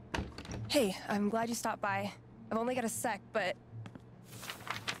 Hey, I'm glad you stopped by. I've only got a sec, but...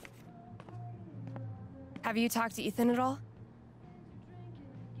 Have you talked to Ethan at all?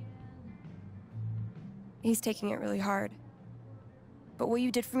 He's taking it really hard. But what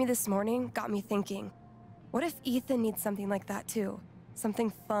you did for me this morning got me thinking. What if Ethan needs something like that too?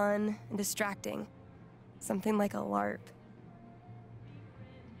 Something fun and distracting. Something like a LARP.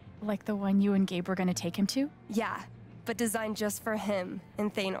 Like the one you and Gabe were gonna take him to? Yeah, but designed just for him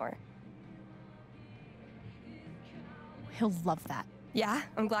and Thanor. He'll love that. Yeah,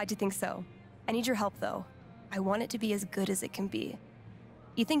 I'm glad you think so. I need your help though. I want it to be as good as it can be.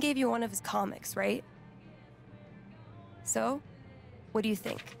 Ethan gave you one of his comics, right? So, what do you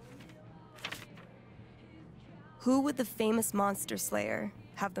think? Who would the famous monster slayer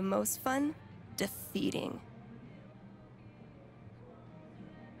have the most fun defeating?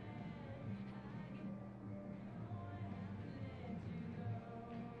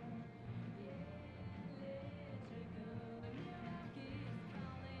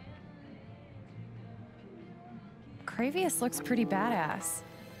 Cravius looks pretty badass.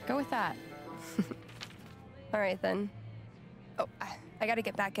 Go with that. All right then. Oh, I gotta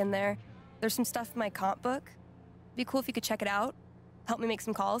get back in there. There's some stuff in my comp book. Be cool if you could check it out. Help me make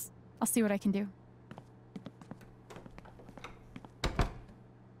some calls. I'll see what I can do.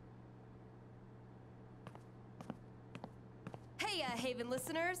 Hey, Haven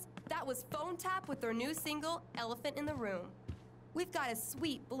listeners. That was Phone Tap with their new single, Elephant in the Room. We've got a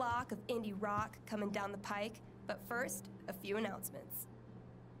sweet block of indie rock coming down the pike, but first, a few announcements.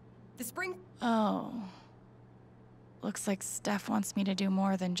 The spring... Oh. Looks like Steph wants me to do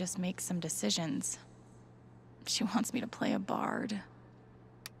more than just make some decisions. She wants me to play a bard.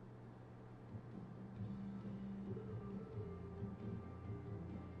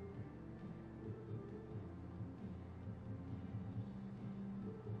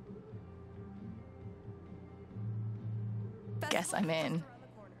 Guess I'm in.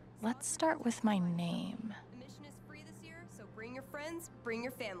 Let's start with my name. Admission is free this year, so bring your friends, bring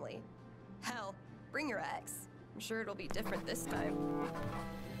your family. Hell, bring your ex. I'm sure it'll be different this time.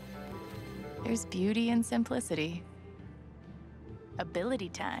 There's beauty in simplicity. Ability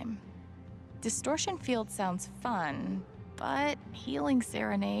time. Distortion Field sounds fun, but Healing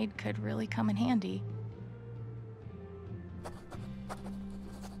Serenade could really come in handy.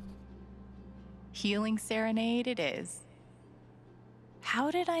 Healing Serenade it is. How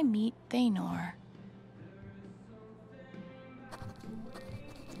did I meet Thanor?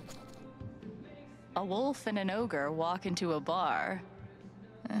 A wolf and an ogre walk into a bar.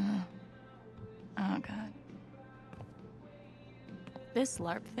 Oh god. This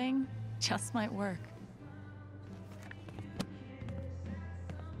LARP thing just might work.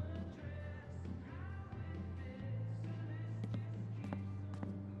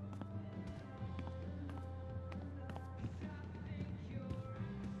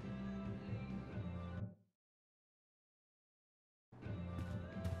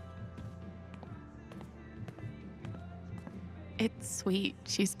 It's sweet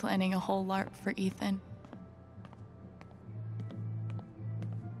she's planning a whole LARP for Ethan.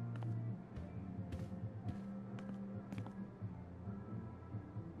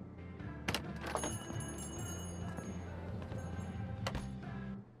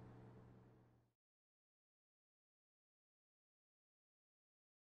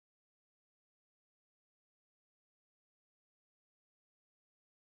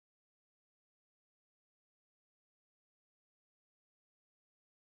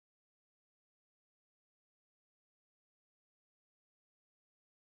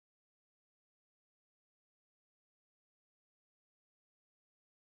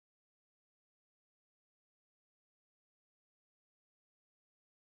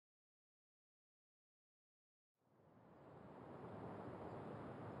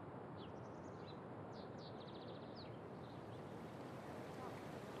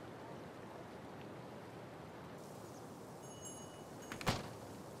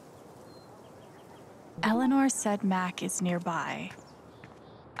 Eleanor said Mac is nearby.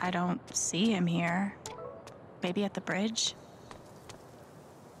 I don't see him here. Maybe at the bridge?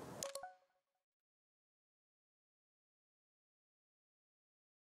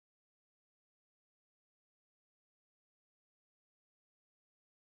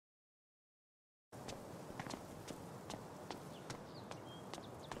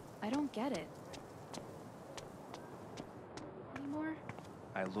 I don't get it. Anymore?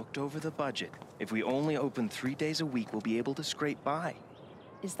 I looked over the budget. If we only open 3 days a week, we'll be able to scrape by.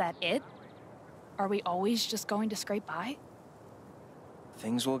 Is that it? Are we always just going to scrape by?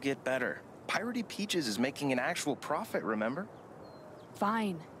 Things will get better. Piratey Peaches is making an actual profit, remember?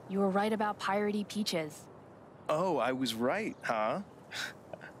 Fine. You were right about Piratey Peaches. Oh, I was right, huh?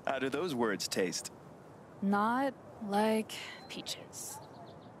 How do those words taste? Not like peaches.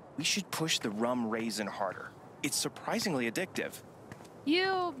 We should push the rum raisin harder. It's surprisingly addictive.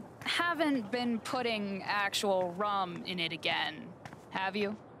 You haven't been putting actual rum in it again, have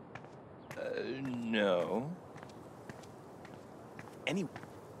you? No. Anyway.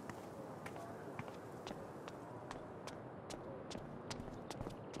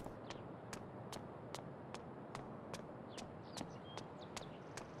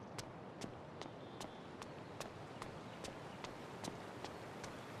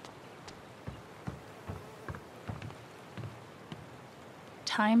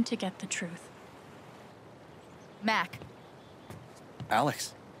 Time to get the truth. Mac,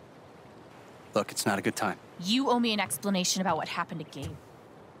 Alex. Look, it's not a good time. you owe me an explanation about what happened to Gabe.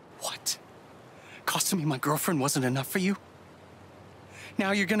 What? Costing me my girlfriend wasn't enough for you?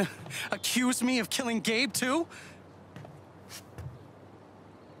 Now you're gonna accuse me of killing Gabe, too?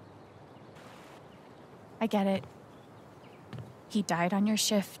 I get it. He died on your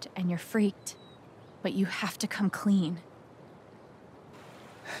shift, and you're freaked. But you have to come clean.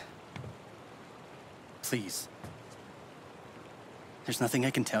 Please. There's nothing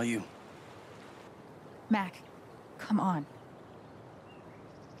I can tell you. Mac, come on.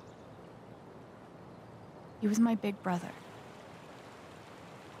 He was my big brother.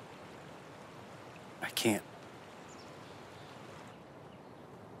 I can't.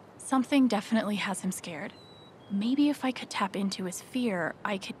 Something definitely has him scared. Maybe if I could tap into his fear,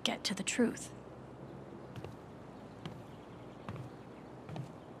 I could get to the truth.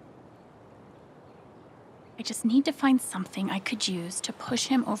 I just need to find something I could use to push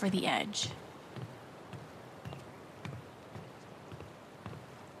him over the edge.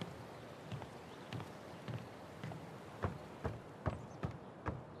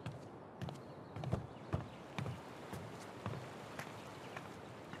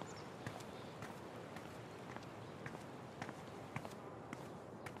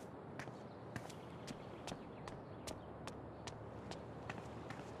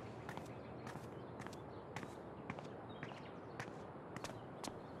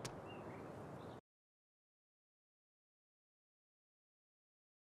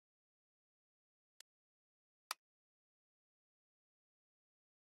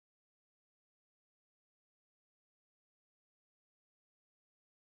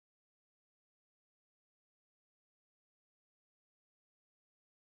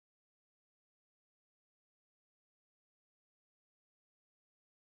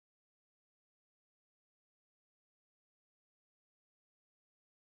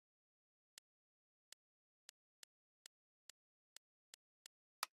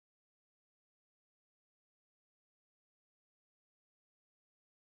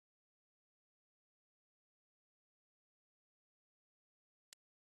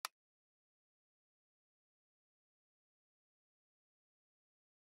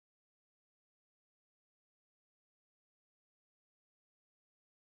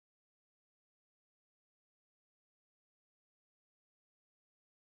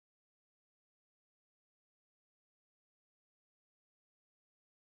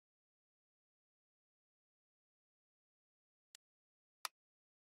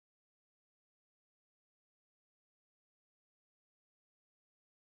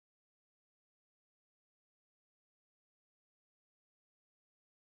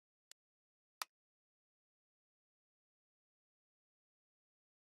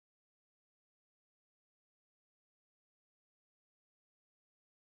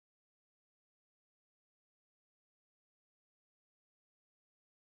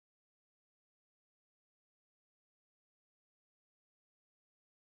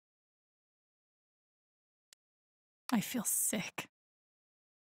 I feel sick.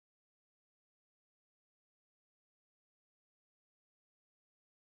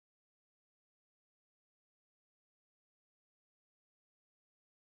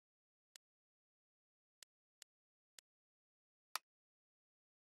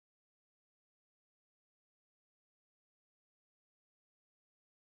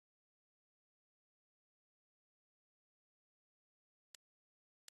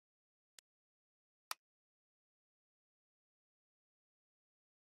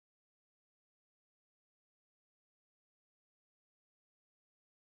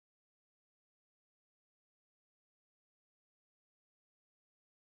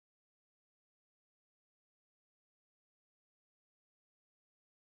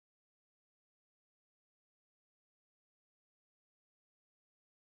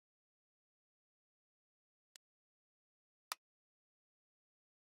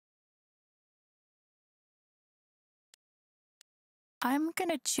 I'm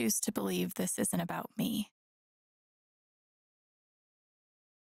gonna choose to believe this isn't about me.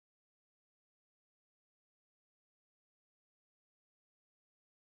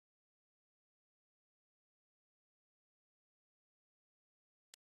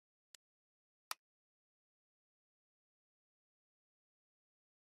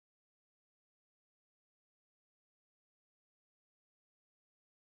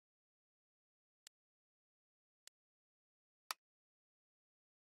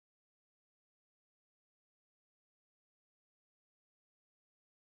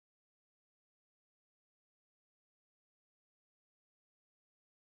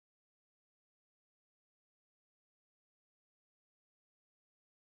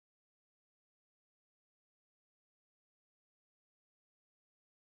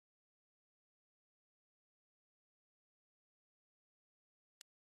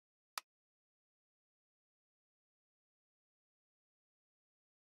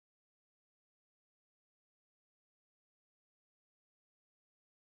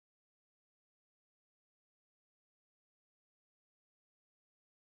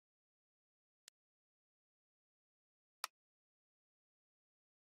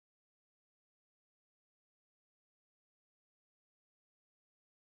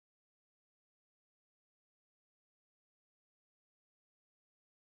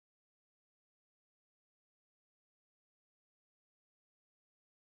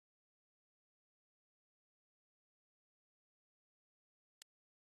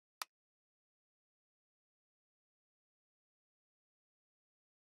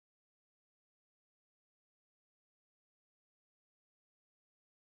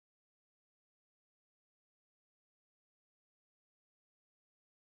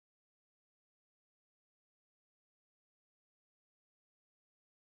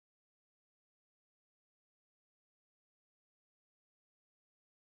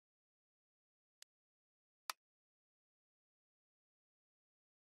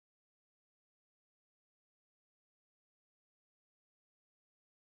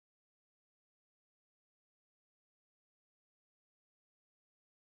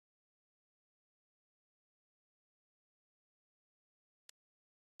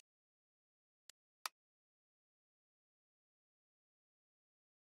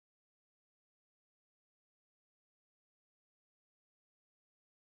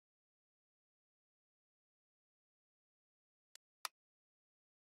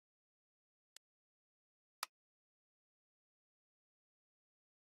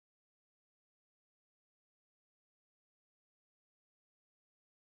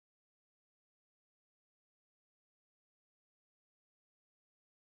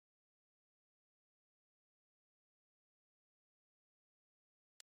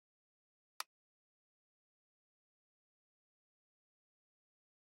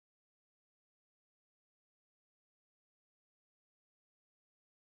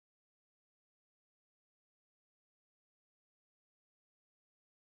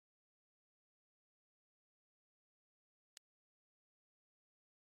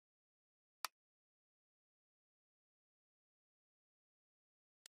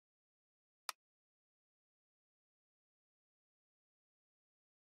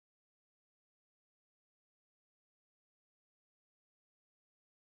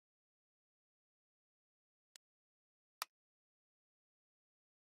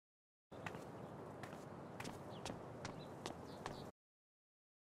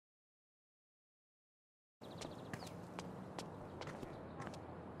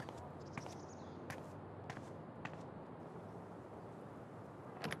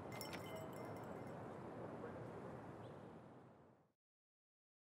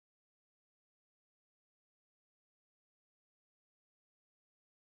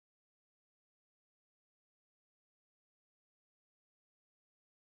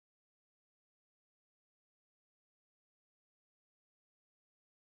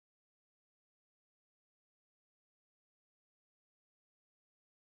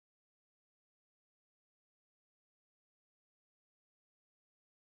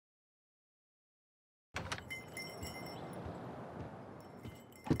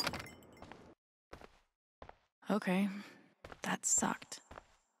 Okay, that sucked.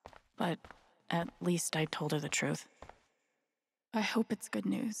 But at least I told her the truth. I hope it's good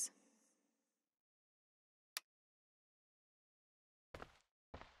news.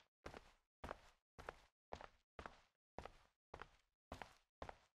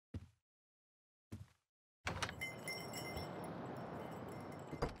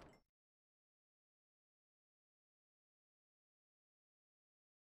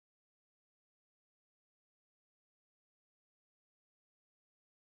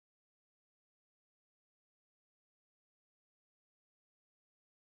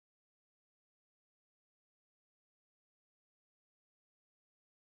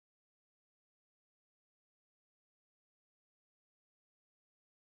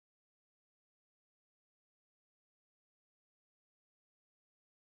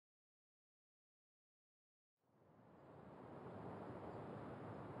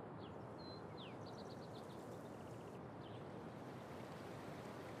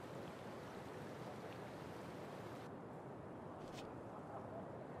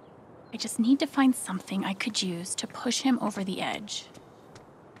 I just need to find something I could use to push him over the edge.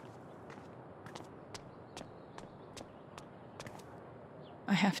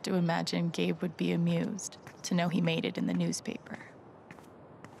 I have to imagine Gabe would be amused to know he made it in the newspaper.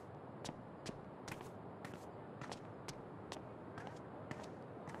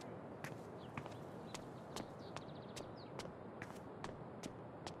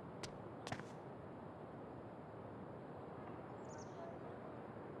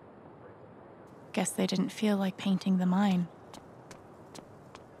 Guess they didn't feel like painting the mine.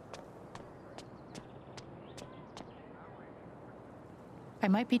 I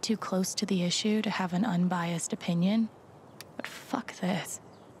might be too close to the issue to have an unbiased opinion, but fuck this.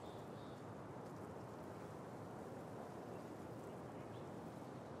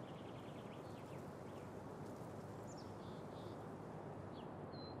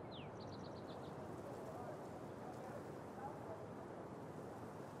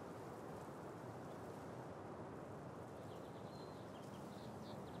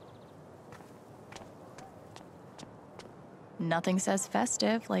 Nothing says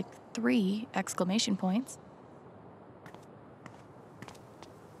festive like 3 exclamation points.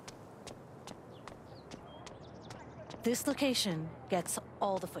 This location gets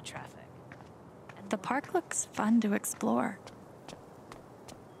all the foot traffic. The park looks fun to explore.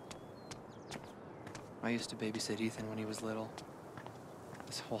 I used to babysit Ethan when he was little.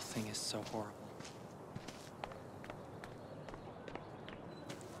 This whole thing is so horrible.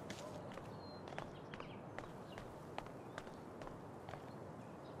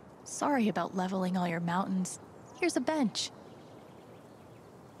 Sorry about leveling all your mountains. Here's a bench.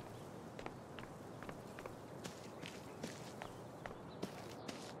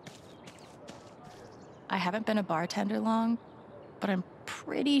 I haven't been a bartender long, but I'm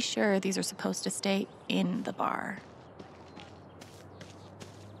pretty sure these are supposed to stay in the bar.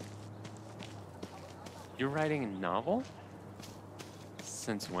 You're writing a novel?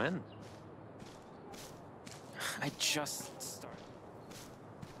 Since when? I just started.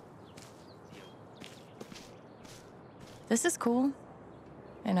 This is cool.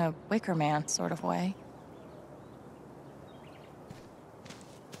 In a Wicker Man sort of way.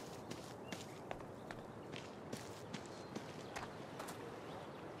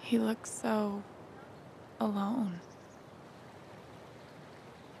 He looks so alone.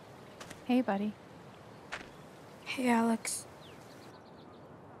 Hey, buddy. Hey, Alex.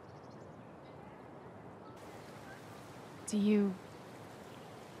 Do you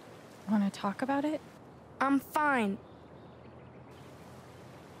want to talk about it? I'm fine.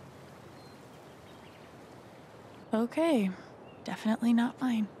 Okay, definitely not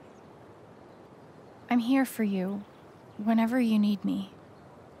fine. I'm here for you, whenever you need me.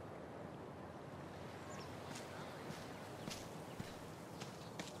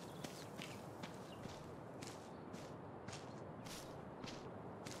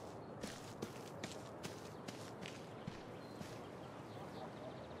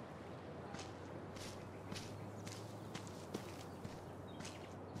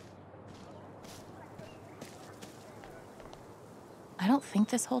 I don't think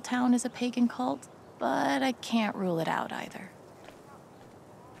this whole town is a pagan cult, but I can't rule it out either.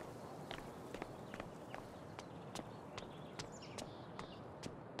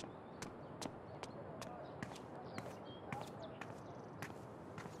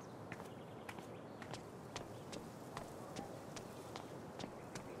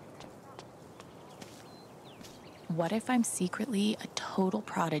 What if I'm secretly a total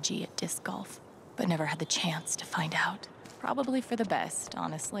prodigy at disc golf, but never had the chance to find out? Probably for the best,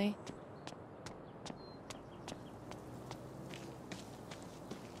 honestly.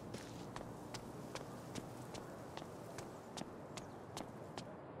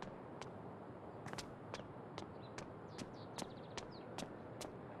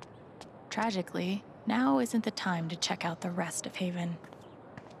 Tragically, now isn't the time to check out the rest of Haven.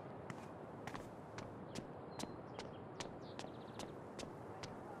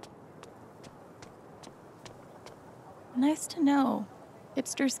 Nice to know.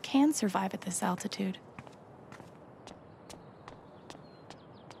 Hipsters can survive at this altitude.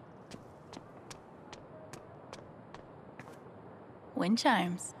 Wind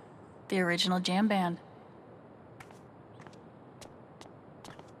chimes. The original jam band.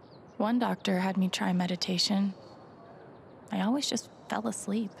 One doctor had me try meditation. I always just fell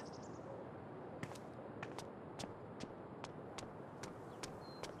asleep.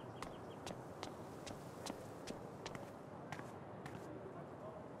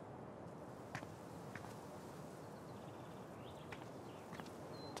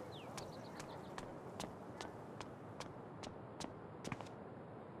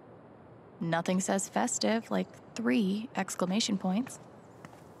 Nothing says festive like 3 exclamation points.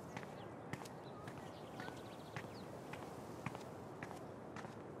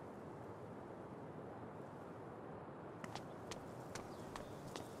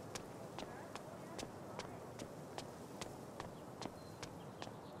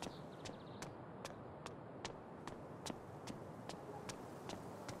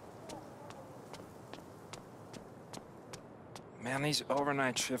 Man, these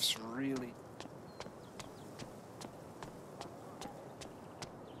overnight shifts really...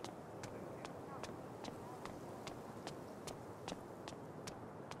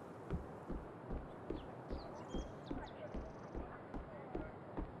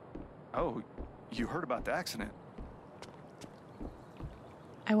 Oh, you heard about the accident?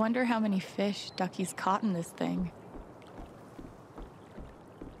 I wonder how many fish Ducky's caught in this thing.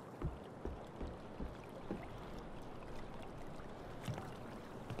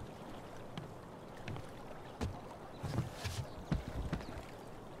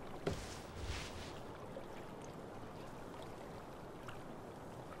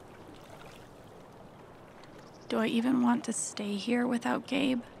 Do I even want to stay here without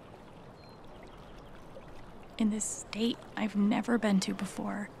Gabe? In this state I've never been to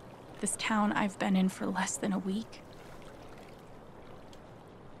before. This town I've been in for less than a week.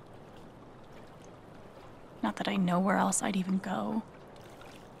 Not that I know where else I'd even go.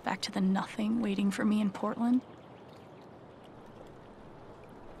 Back to the nothing waiting for me in Portland.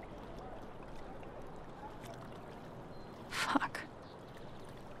 Fuck.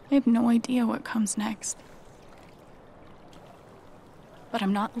 I have no idea what comes next. But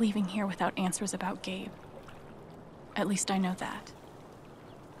I'm not leaving here without answers about Gabe. At least I know that.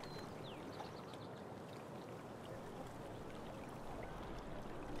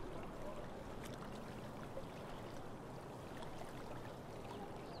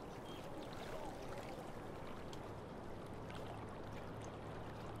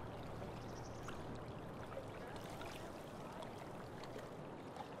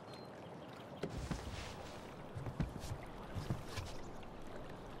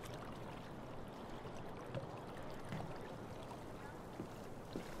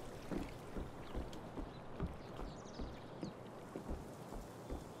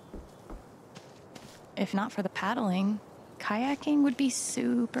 If not for the paddling, kayaking would be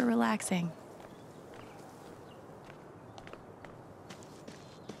super relaxing.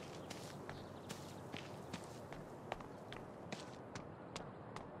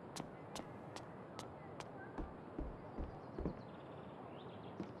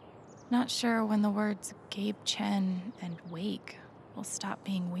 Not sure when the words Gabe Chen and wake will stop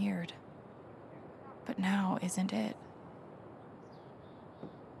being weird. But now isn't it?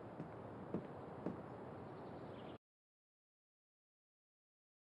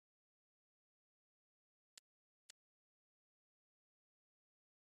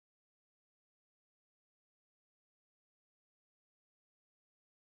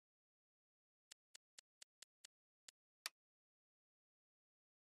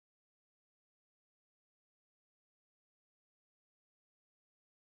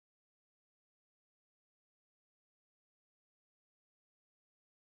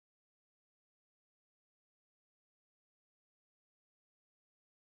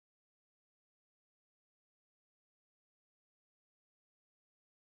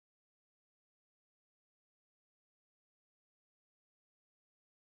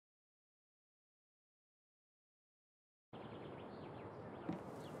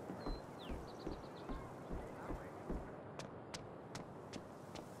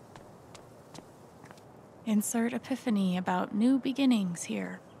 Insert epiphany about new beginnings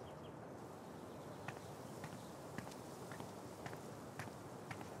here.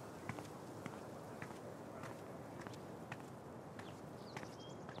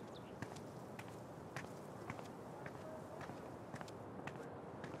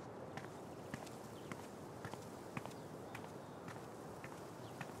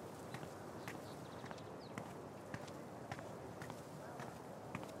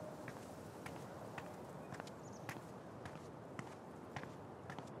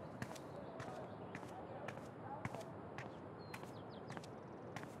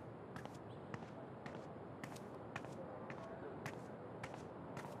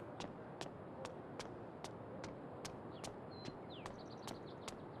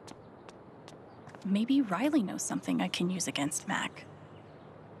 Maybe Riley knows something I can use against Mac.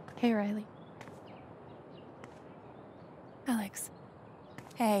 Hey, Riley. Alex.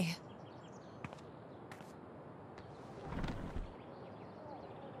 Hey.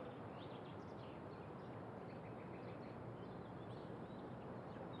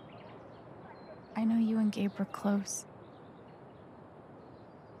 I know you and Gabe were close.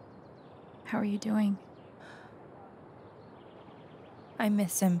 How are you doing? I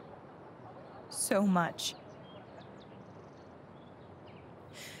miss him so much.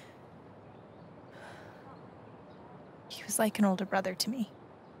 He was like an older brother to me.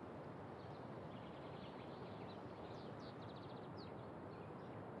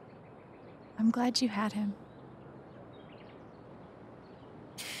 I'm glad you had him.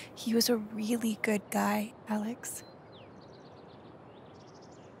 He was a really good guy, Alex.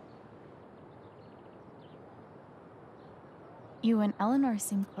 You and Eleanor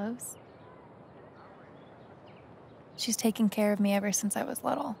seem close. She's taken care of me ever since I was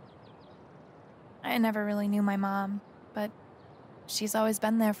little. I never really knew my mom, but she's always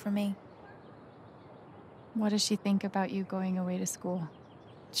been there for me. What does she think about you going away to school?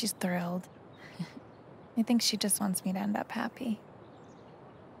 She's thrilled. I think she just wants me to end up happy.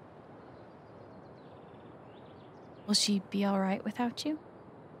 Will she be all right without you?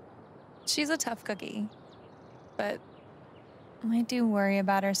 She's a tough cookie, but I do worry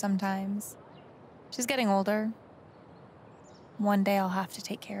about her sometimes. She's getting older. One day I'll have to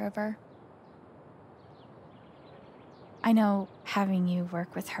take care of her. I know having you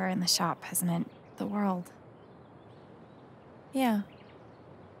work with her in the shop has meant the world. Yeah.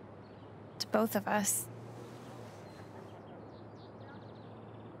 To both of us.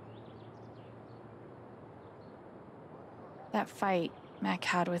 That fight Mac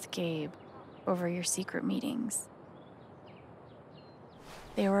had with Gabe over your secret meetings.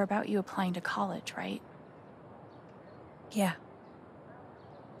 They were about you applying to college, right? Yeah.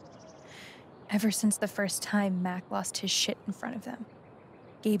 Ever since the first time Mac lost his shit in front of them,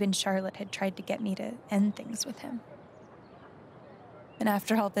 Gabe and Charlotte had tried to get me to end things with him. And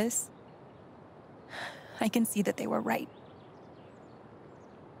after all this, I can see that they were right.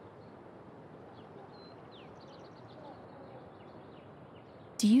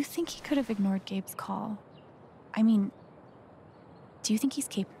 Do you think he could have ignored Gabe's call? I mean, do you think he's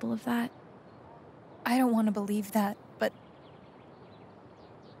capable of that? I don't want to believe that, but...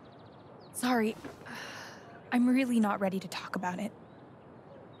 Sorry. I'm really not ready to talk about it.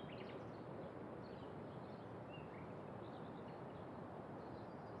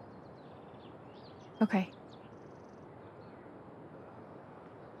 Okay.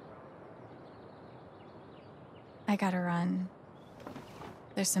 I gotta run.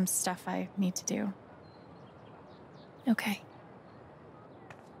 There's some stuff I need to do. Okay.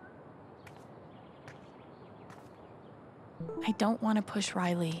 I don't want to push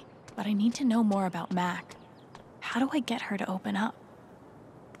Riley, but I need to know more about Mac. How do I get her to open up?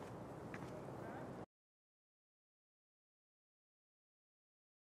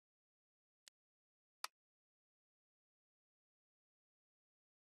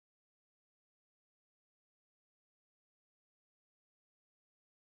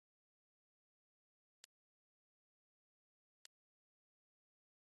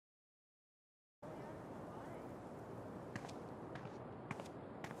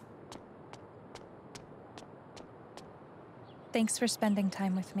 Thanks for spending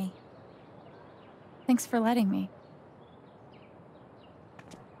time with me. Thanks for letting me.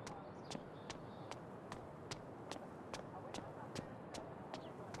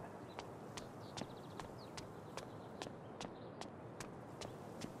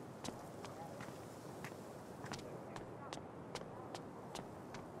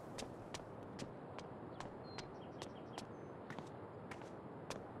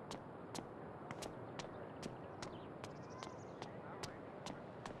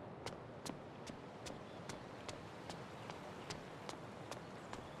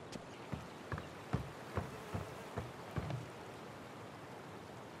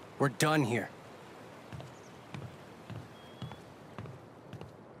 We're done here.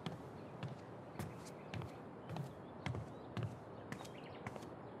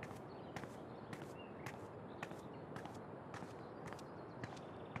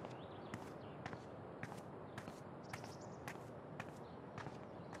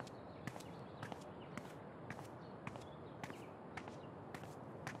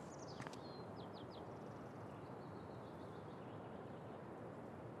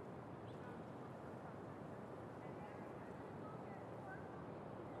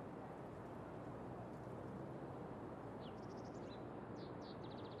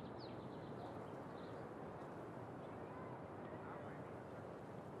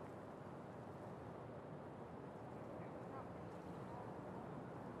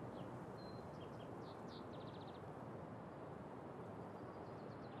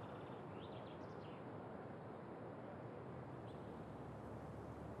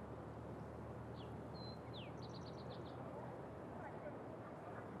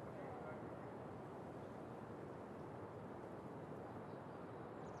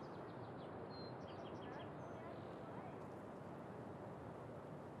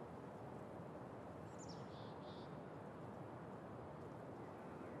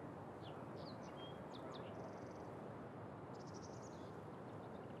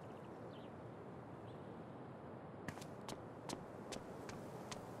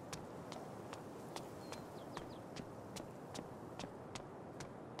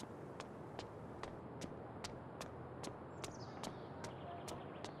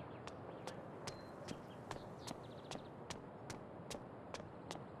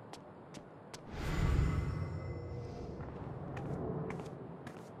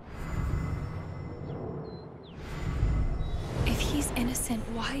 innocent.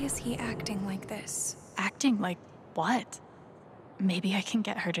 Why is he acting like this? Acting like what? Maybe I can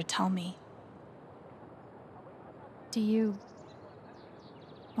get her to tell me. Do you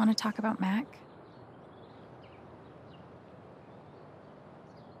want to talk about Mac?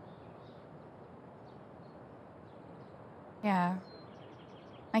 Yeah,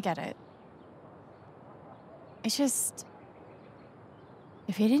 I get it. It's just,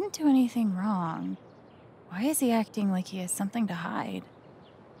 if he didn't do anything wrong, why is he acting like he has something to hide?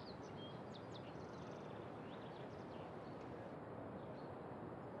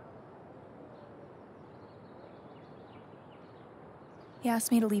 He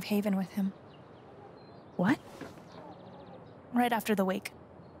asked me to leave Haven with him. What? Right after the wake.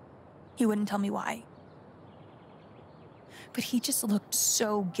 He wouldn't tell me why. But he just looked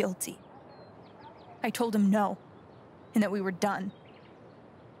so guilty. I told him no, and that we were done.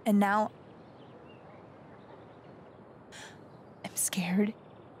 And now, I'm scared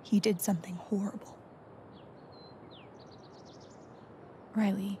he did something horrible.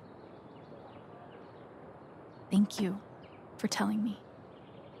 Riley, thank you for telling me.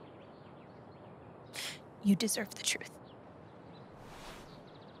 You deserve the truth.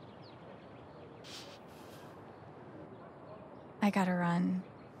 I gotta run.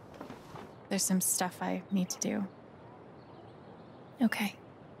 There's some stuff I need to do. Okay.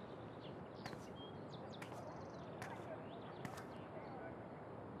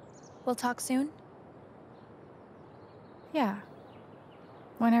 We'll talk soon? Yeah.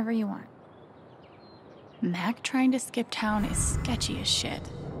 Whenever you want. Mac trying to skip town is sketchy as shit.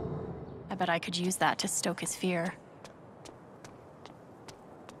 I bet I could use that to stoke his fear.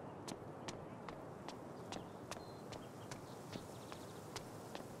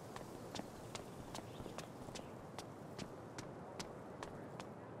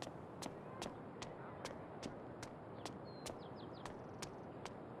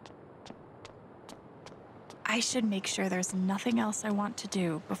 I should make sure there's nothing else I want to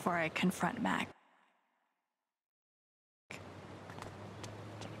do before I confront Mac.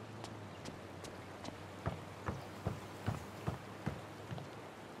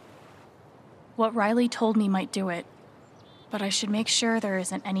 What Riley told me might do it, but I should make sure there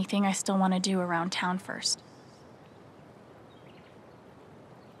isn't anything I still want to do around town first.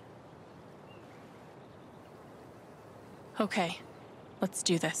 Okay, let's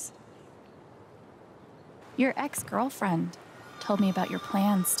do this. Your ex-girlfriend told me about your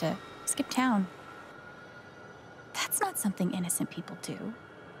plans to skip town. That's not something innocent people do.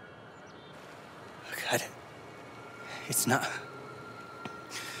 God, it's not...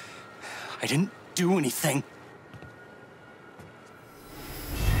 I didn't do anything.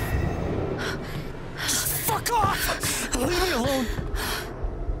 Just fuck off! Leave me alone!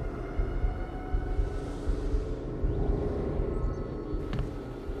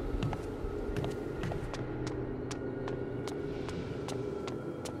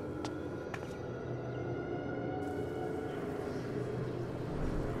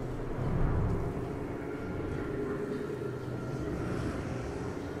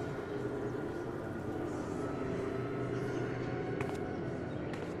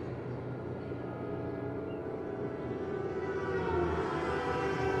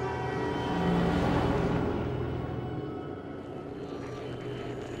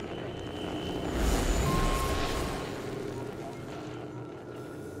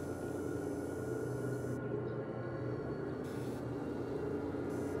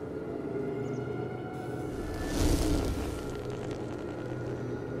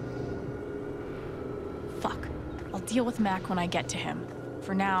 Deal with Mac when I get to him.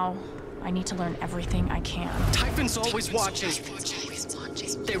 For now, I need to learn everything I can. Typhon's always watching.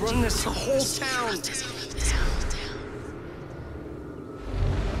 They run this whole town.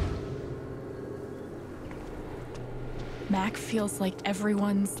 Mac feels like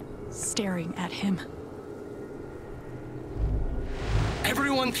everyone's staring at him.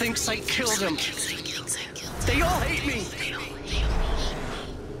 Everyone thinks I killed him. They all hate me.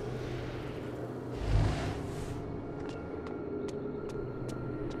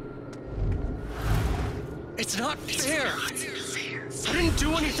 It's not fair. I didn't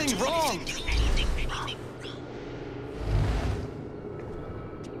do anything wrong.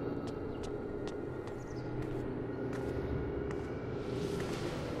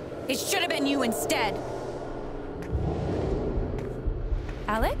 It should have been you instead.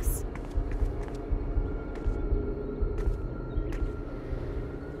 Alex?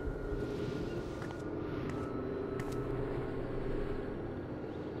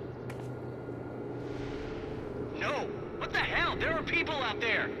 No! What the hell? There are people out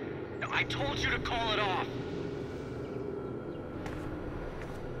there! I told you to call it off!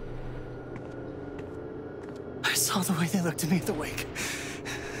 saw the way they looked at me at the wake.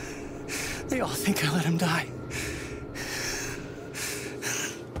 They all think I let him die.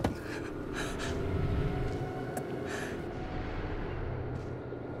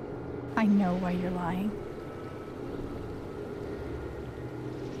 I know why you're lying.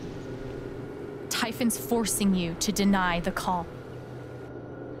 Typhon's forcing you to deny the call.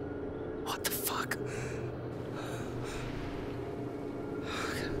 What the fuck?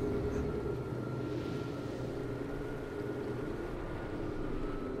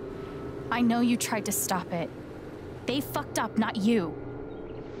 I know you tried to stop it. They fucked up, not you.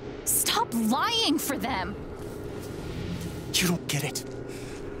 Stop lying for them! You don't get it.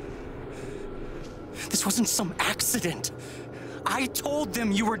 This wasn't some accident. I told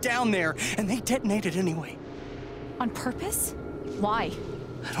them you were down there, and they detonated anyway. On purpose? Why?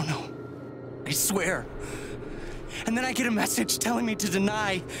 I don't know. I swear. And then I get a message telling me to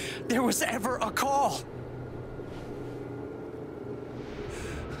deny there was ever a call.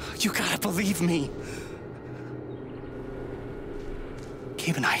 You gotta believe me.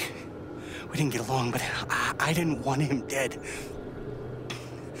 Gabe and I, we didn't get along, but I didn't want him dead.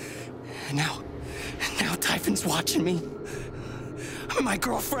 And now Typhon's watching me. My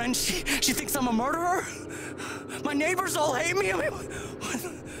girlfriend, she thinks I'm a murderer. My neighbors all hate me. I mean,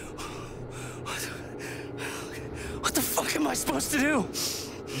 what the fuck am I supposed to do?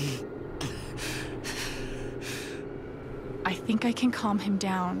 I think I can calm him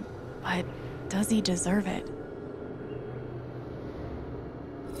down, but does he deserve it?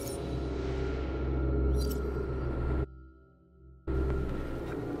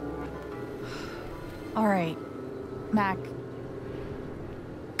 All right, Mac.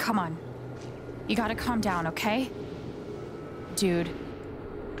 Come on. You gotta calm down, okay? Dude,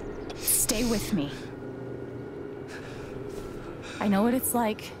 stay with me. I know what it's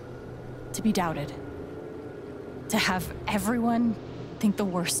like to be doubted. To have everyone think the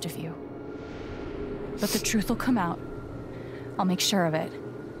worst of you. But the truth will come out. I'll make sure of it.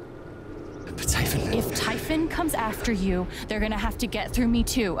 But Typhon... If Typhon comes after you, they're gonna have to get through me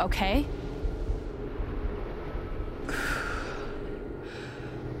too, okay?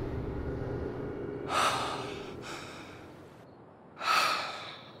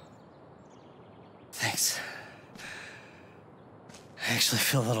 Thanks. I actually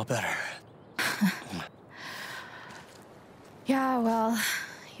feel a little better. Yeah, well,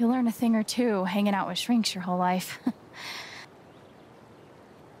 you learn a thing or two hanging out with shrinks your whole life.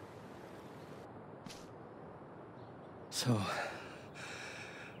 So,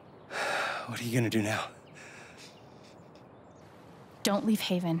 what are you gonna do now? Don't leave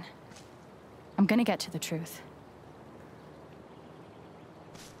Haven. I'm gonna get to the truth.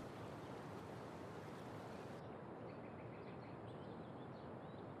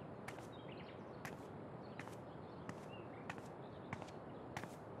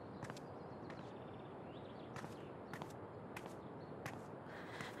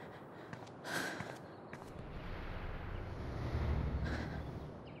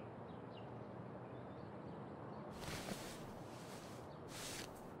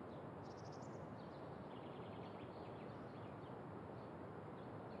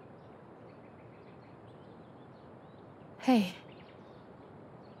 Hey.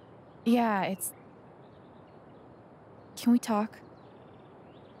 Yeah, it's... Can we talk?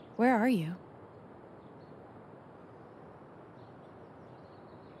 Where are you?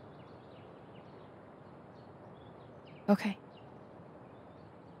 Okay.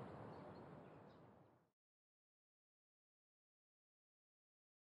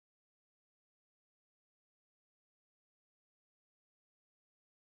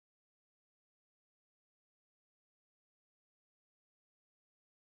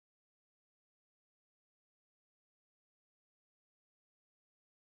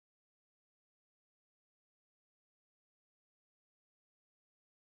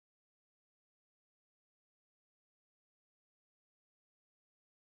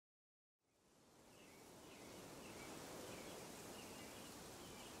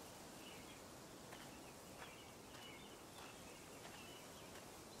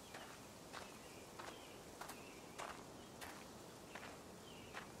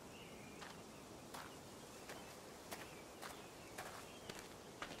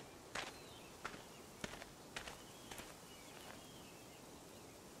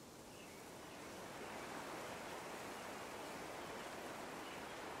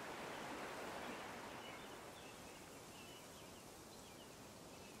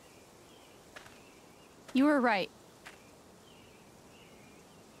 You were right.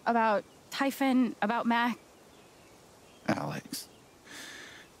 About Typhon, about Mac. Alex.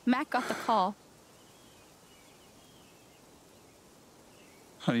 Mac got the call.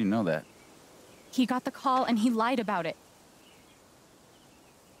 How do you know that? He got the call and he lied about it.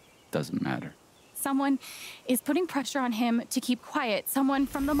 Doesn't matter. Someone is putting pressure on him to keep quiet. Someone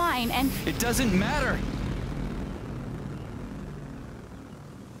from the mine, and... It doesn't matter!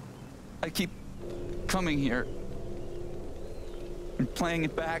 I keep coming here and playing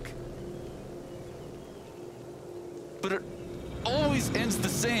it back. But it always ends the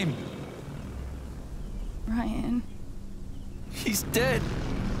same. Ryan. He's dead.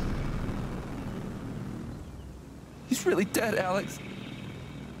 He's really dead, Alex.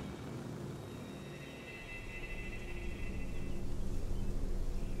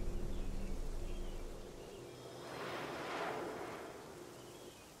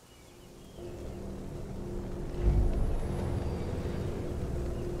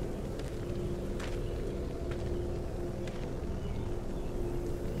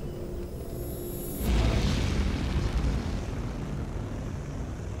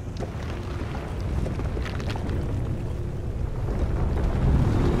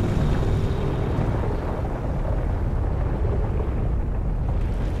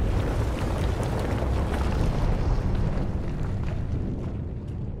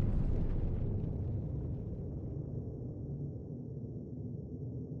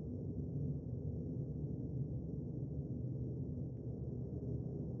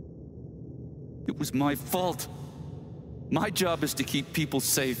 It was my fault. My job is to keep people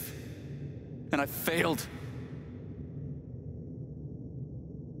safe. And I failed.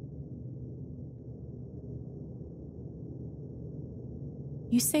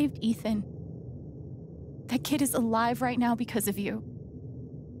 You saved Ethan. That kid is alive right now because of you.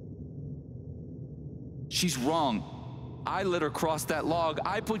 She's wrong. I let her cross that log.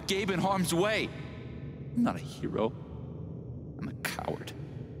 I put Gabe in harm's way. I'm not a hero. I'm a coward.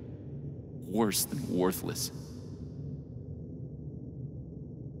 Worse than worthless.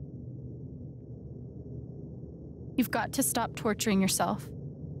 You've got to stop torturing yourself.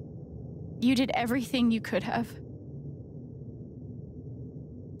 You did everything you could have.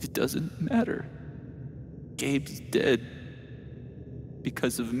 It doesn't matter. Gabe's dead.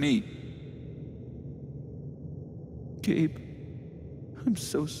 Because of me. Gabe, I'm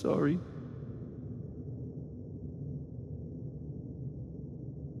so sorry.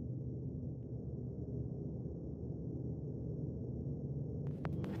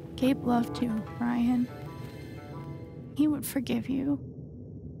 Gabe loved you, Ryan. He would forgive you.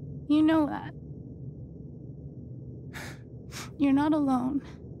 You know that. You're not alone.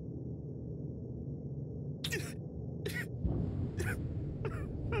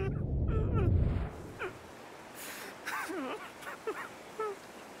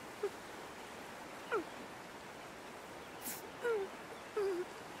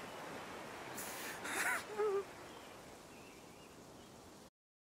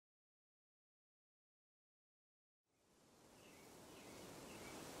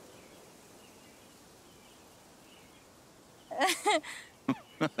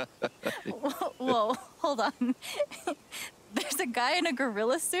 Whoa, hold on. There's a guy in a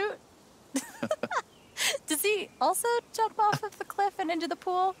gorilla suit? Does he also jump off of the cliff and into the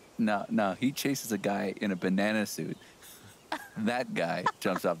pool? No, he chases a guy in a banana suit. That guy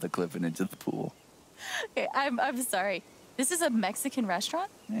jumps off the cliff and into the pool. Okay, I'm sorry. This is a Mexican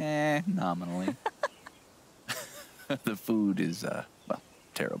restaurant? Nominally. The food is, well,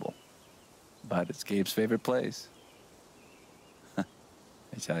 terrible. But it's Gabe's favorite place.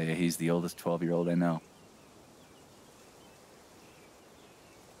 I tell you, he's the oldest 12-year-old I know.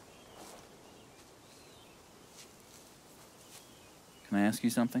 Can I ask you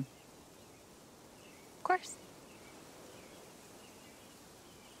something? Of course.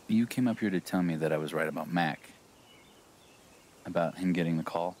 You came up here to tell me that I was right about Mac. About him getting the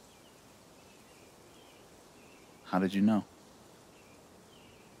call. How did you know?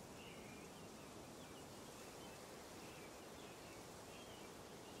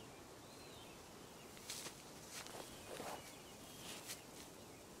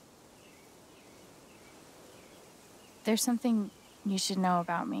 There's something you should know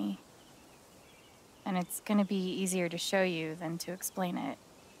about me. And it's gonna be easier to show you than to explain it.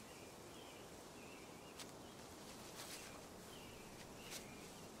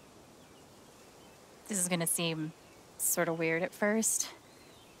 This is gonna seem sort of weird at first,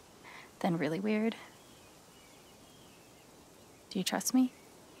 then really weird. Do you trust me?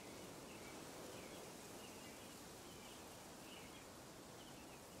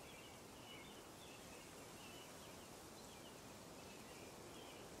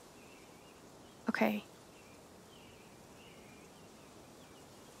 Okay.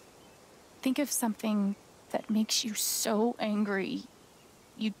 Think of something that makes you so angry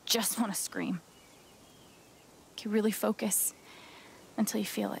you just want to scream. You really focus until you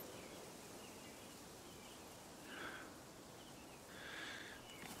feel it.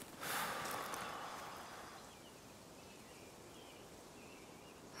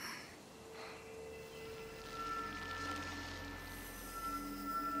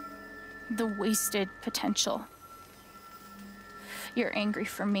 The wasted potential. You're angry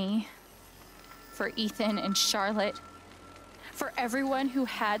for me, for Ethan and Charlotte, for everyone who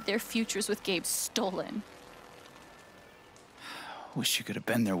had their futures with Gabe stolen. Wish you could have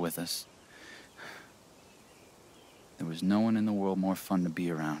been there with us. There was no one in the world more fun to be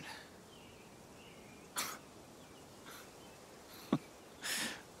around.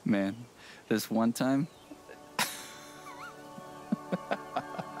 Man, this one time...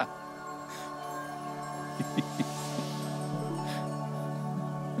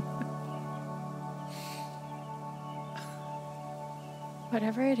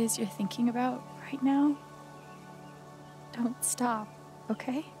 Whatever it is you're thinking about right now, don't stop,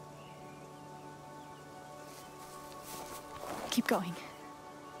 okay? Keep going.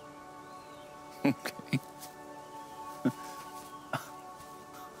 Okay.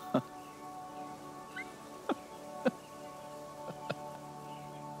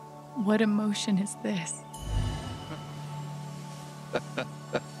 What emotion is this?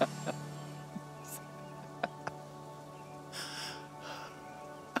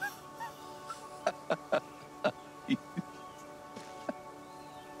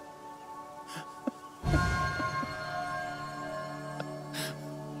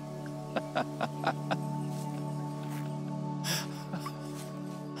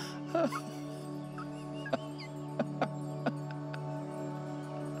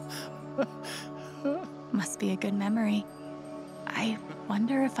 Must be a good memory. I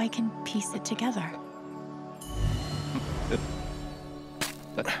wonder if I can piece it together.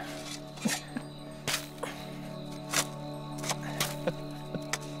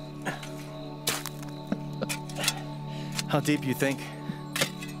 How deep you think?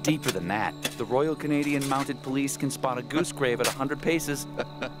 Deeper than that. The Royal Canadian Mounted Police can spot a goose grave at 100 paces.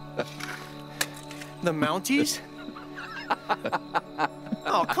 The Mounties?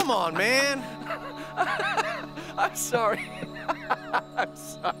 Oh, come on, man. I'm sorry. I'm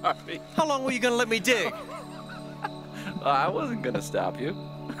sorry. How long were you gonna let me dig? I wasn't gonna stop you.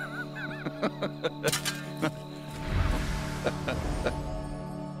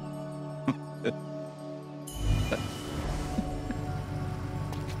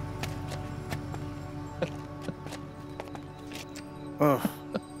 Oh,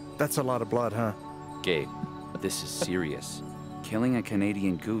 that's a lot of blood, huh? Gabe, this is serious. Killing a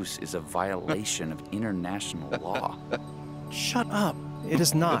Canadian goose is a violation of international law. Shut up. It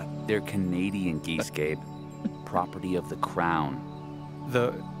is not. They're Canadian geese, Gabe. Property of the Crown.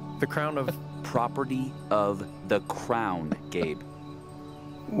 The Crown of... Property of the Crown, Gabe.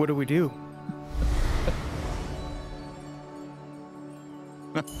 What do we do?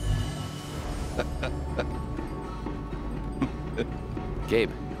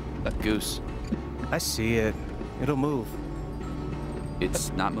 Gabe, goose. I see it. It'll move.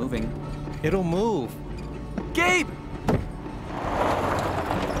 It's not moving. It'll move. Gabe!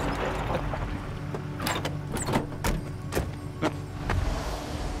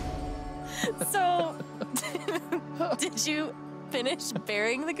 So, did you finish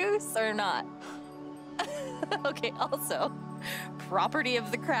burying the goose or not? Okay, also, property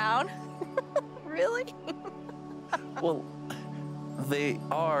of the Crown? Really? Well, they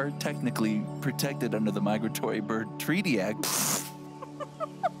are technically protected under the Migratory Bird Treaty Act.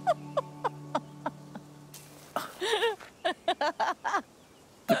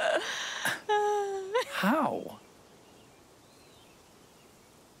 How?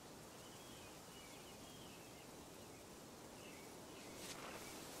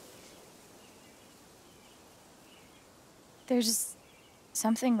 There's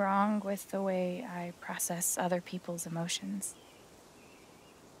something wrong with the way I process other people's emotions.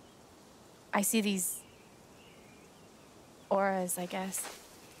 I see these auras, I guess.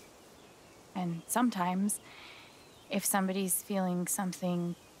 And sometimes, if somebody's feeling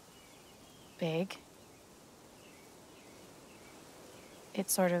something big, it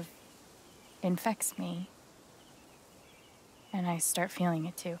sort of infects me. And I start feeling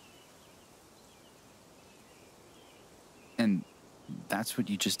it too. And that's what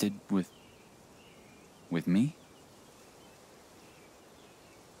you just did with me?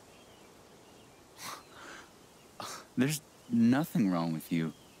 There's nothing wrong with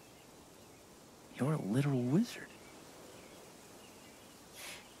you. You're a literal wizard.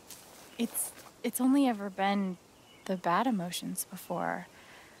 It's only ever been the bad emotions before.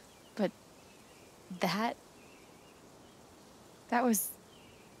 But that was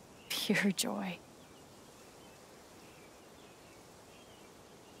pure joy.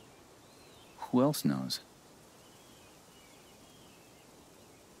 Who else knows?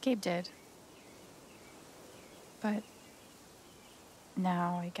 Gabe did. But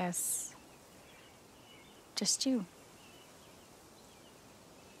now, I guess, just you.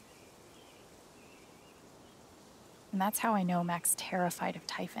 And that's how I know Mac's terrified of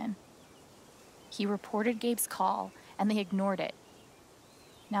Typhon. He reported Gabe's call, and they ignored it.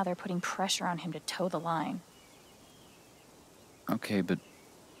 Now they're putting pressure on him to toe the line. Okay, but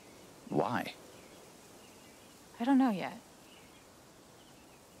why? I don't know yet.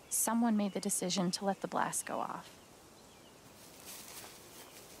 Someone made the decision to let the blast go off.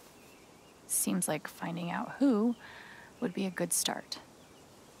 Seems like finding out who would be a good start.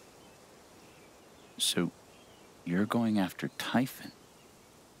 So, you're going after Typhon?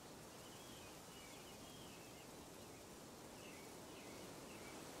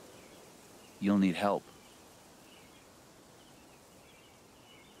 You'll need help.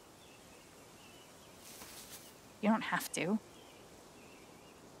 You don't have to.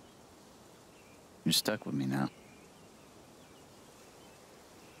 You're stuck with me now.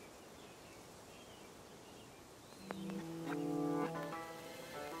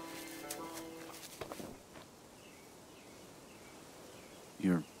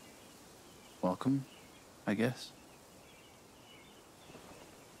 You're welcome, I guess.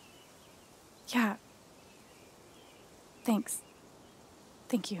 Yeah. Thanks.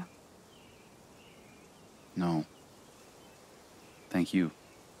 Thank you. No. Thank you.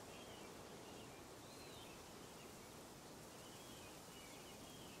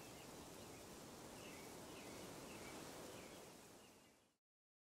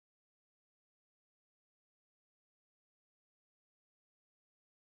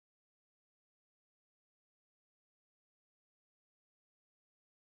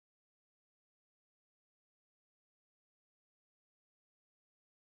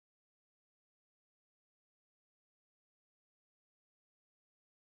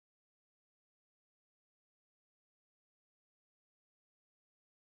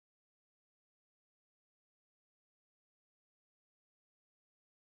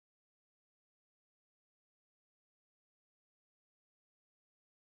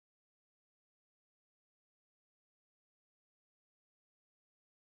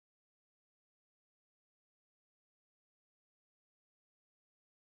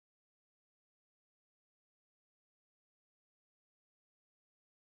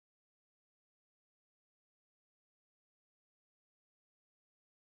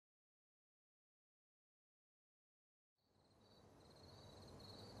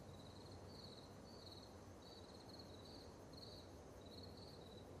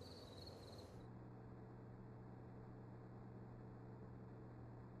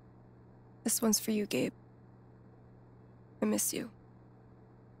 This one's for you, Gabe. I miss you.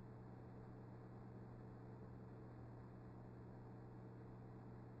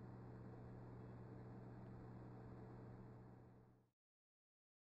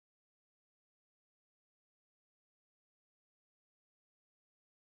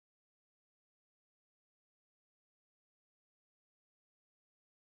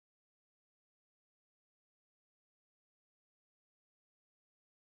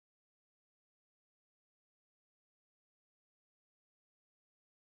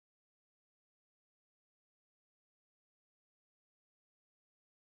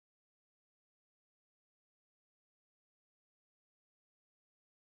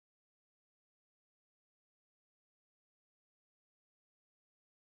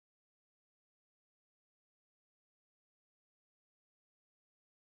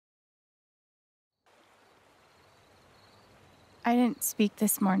 I didn't speak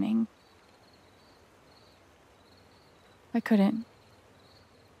this morning. I couldn't.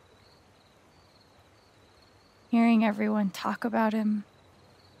 Hearing everyone talk about him,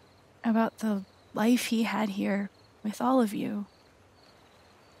 about the life he had here with all of you,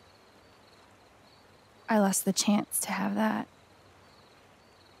 I lost the chance to have that.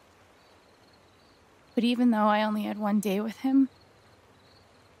 But even though I only had one day with him,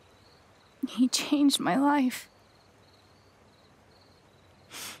 he changed my life.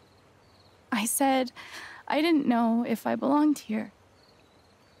 I said I didn't know if I belonged here.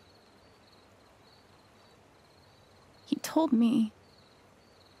 He told me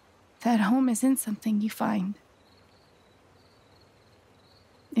that home isn't something you find.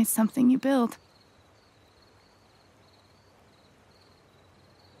 It's something you build.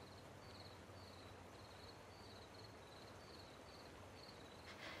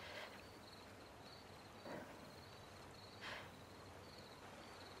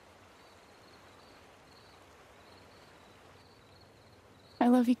 I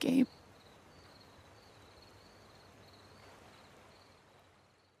love you, Gabe.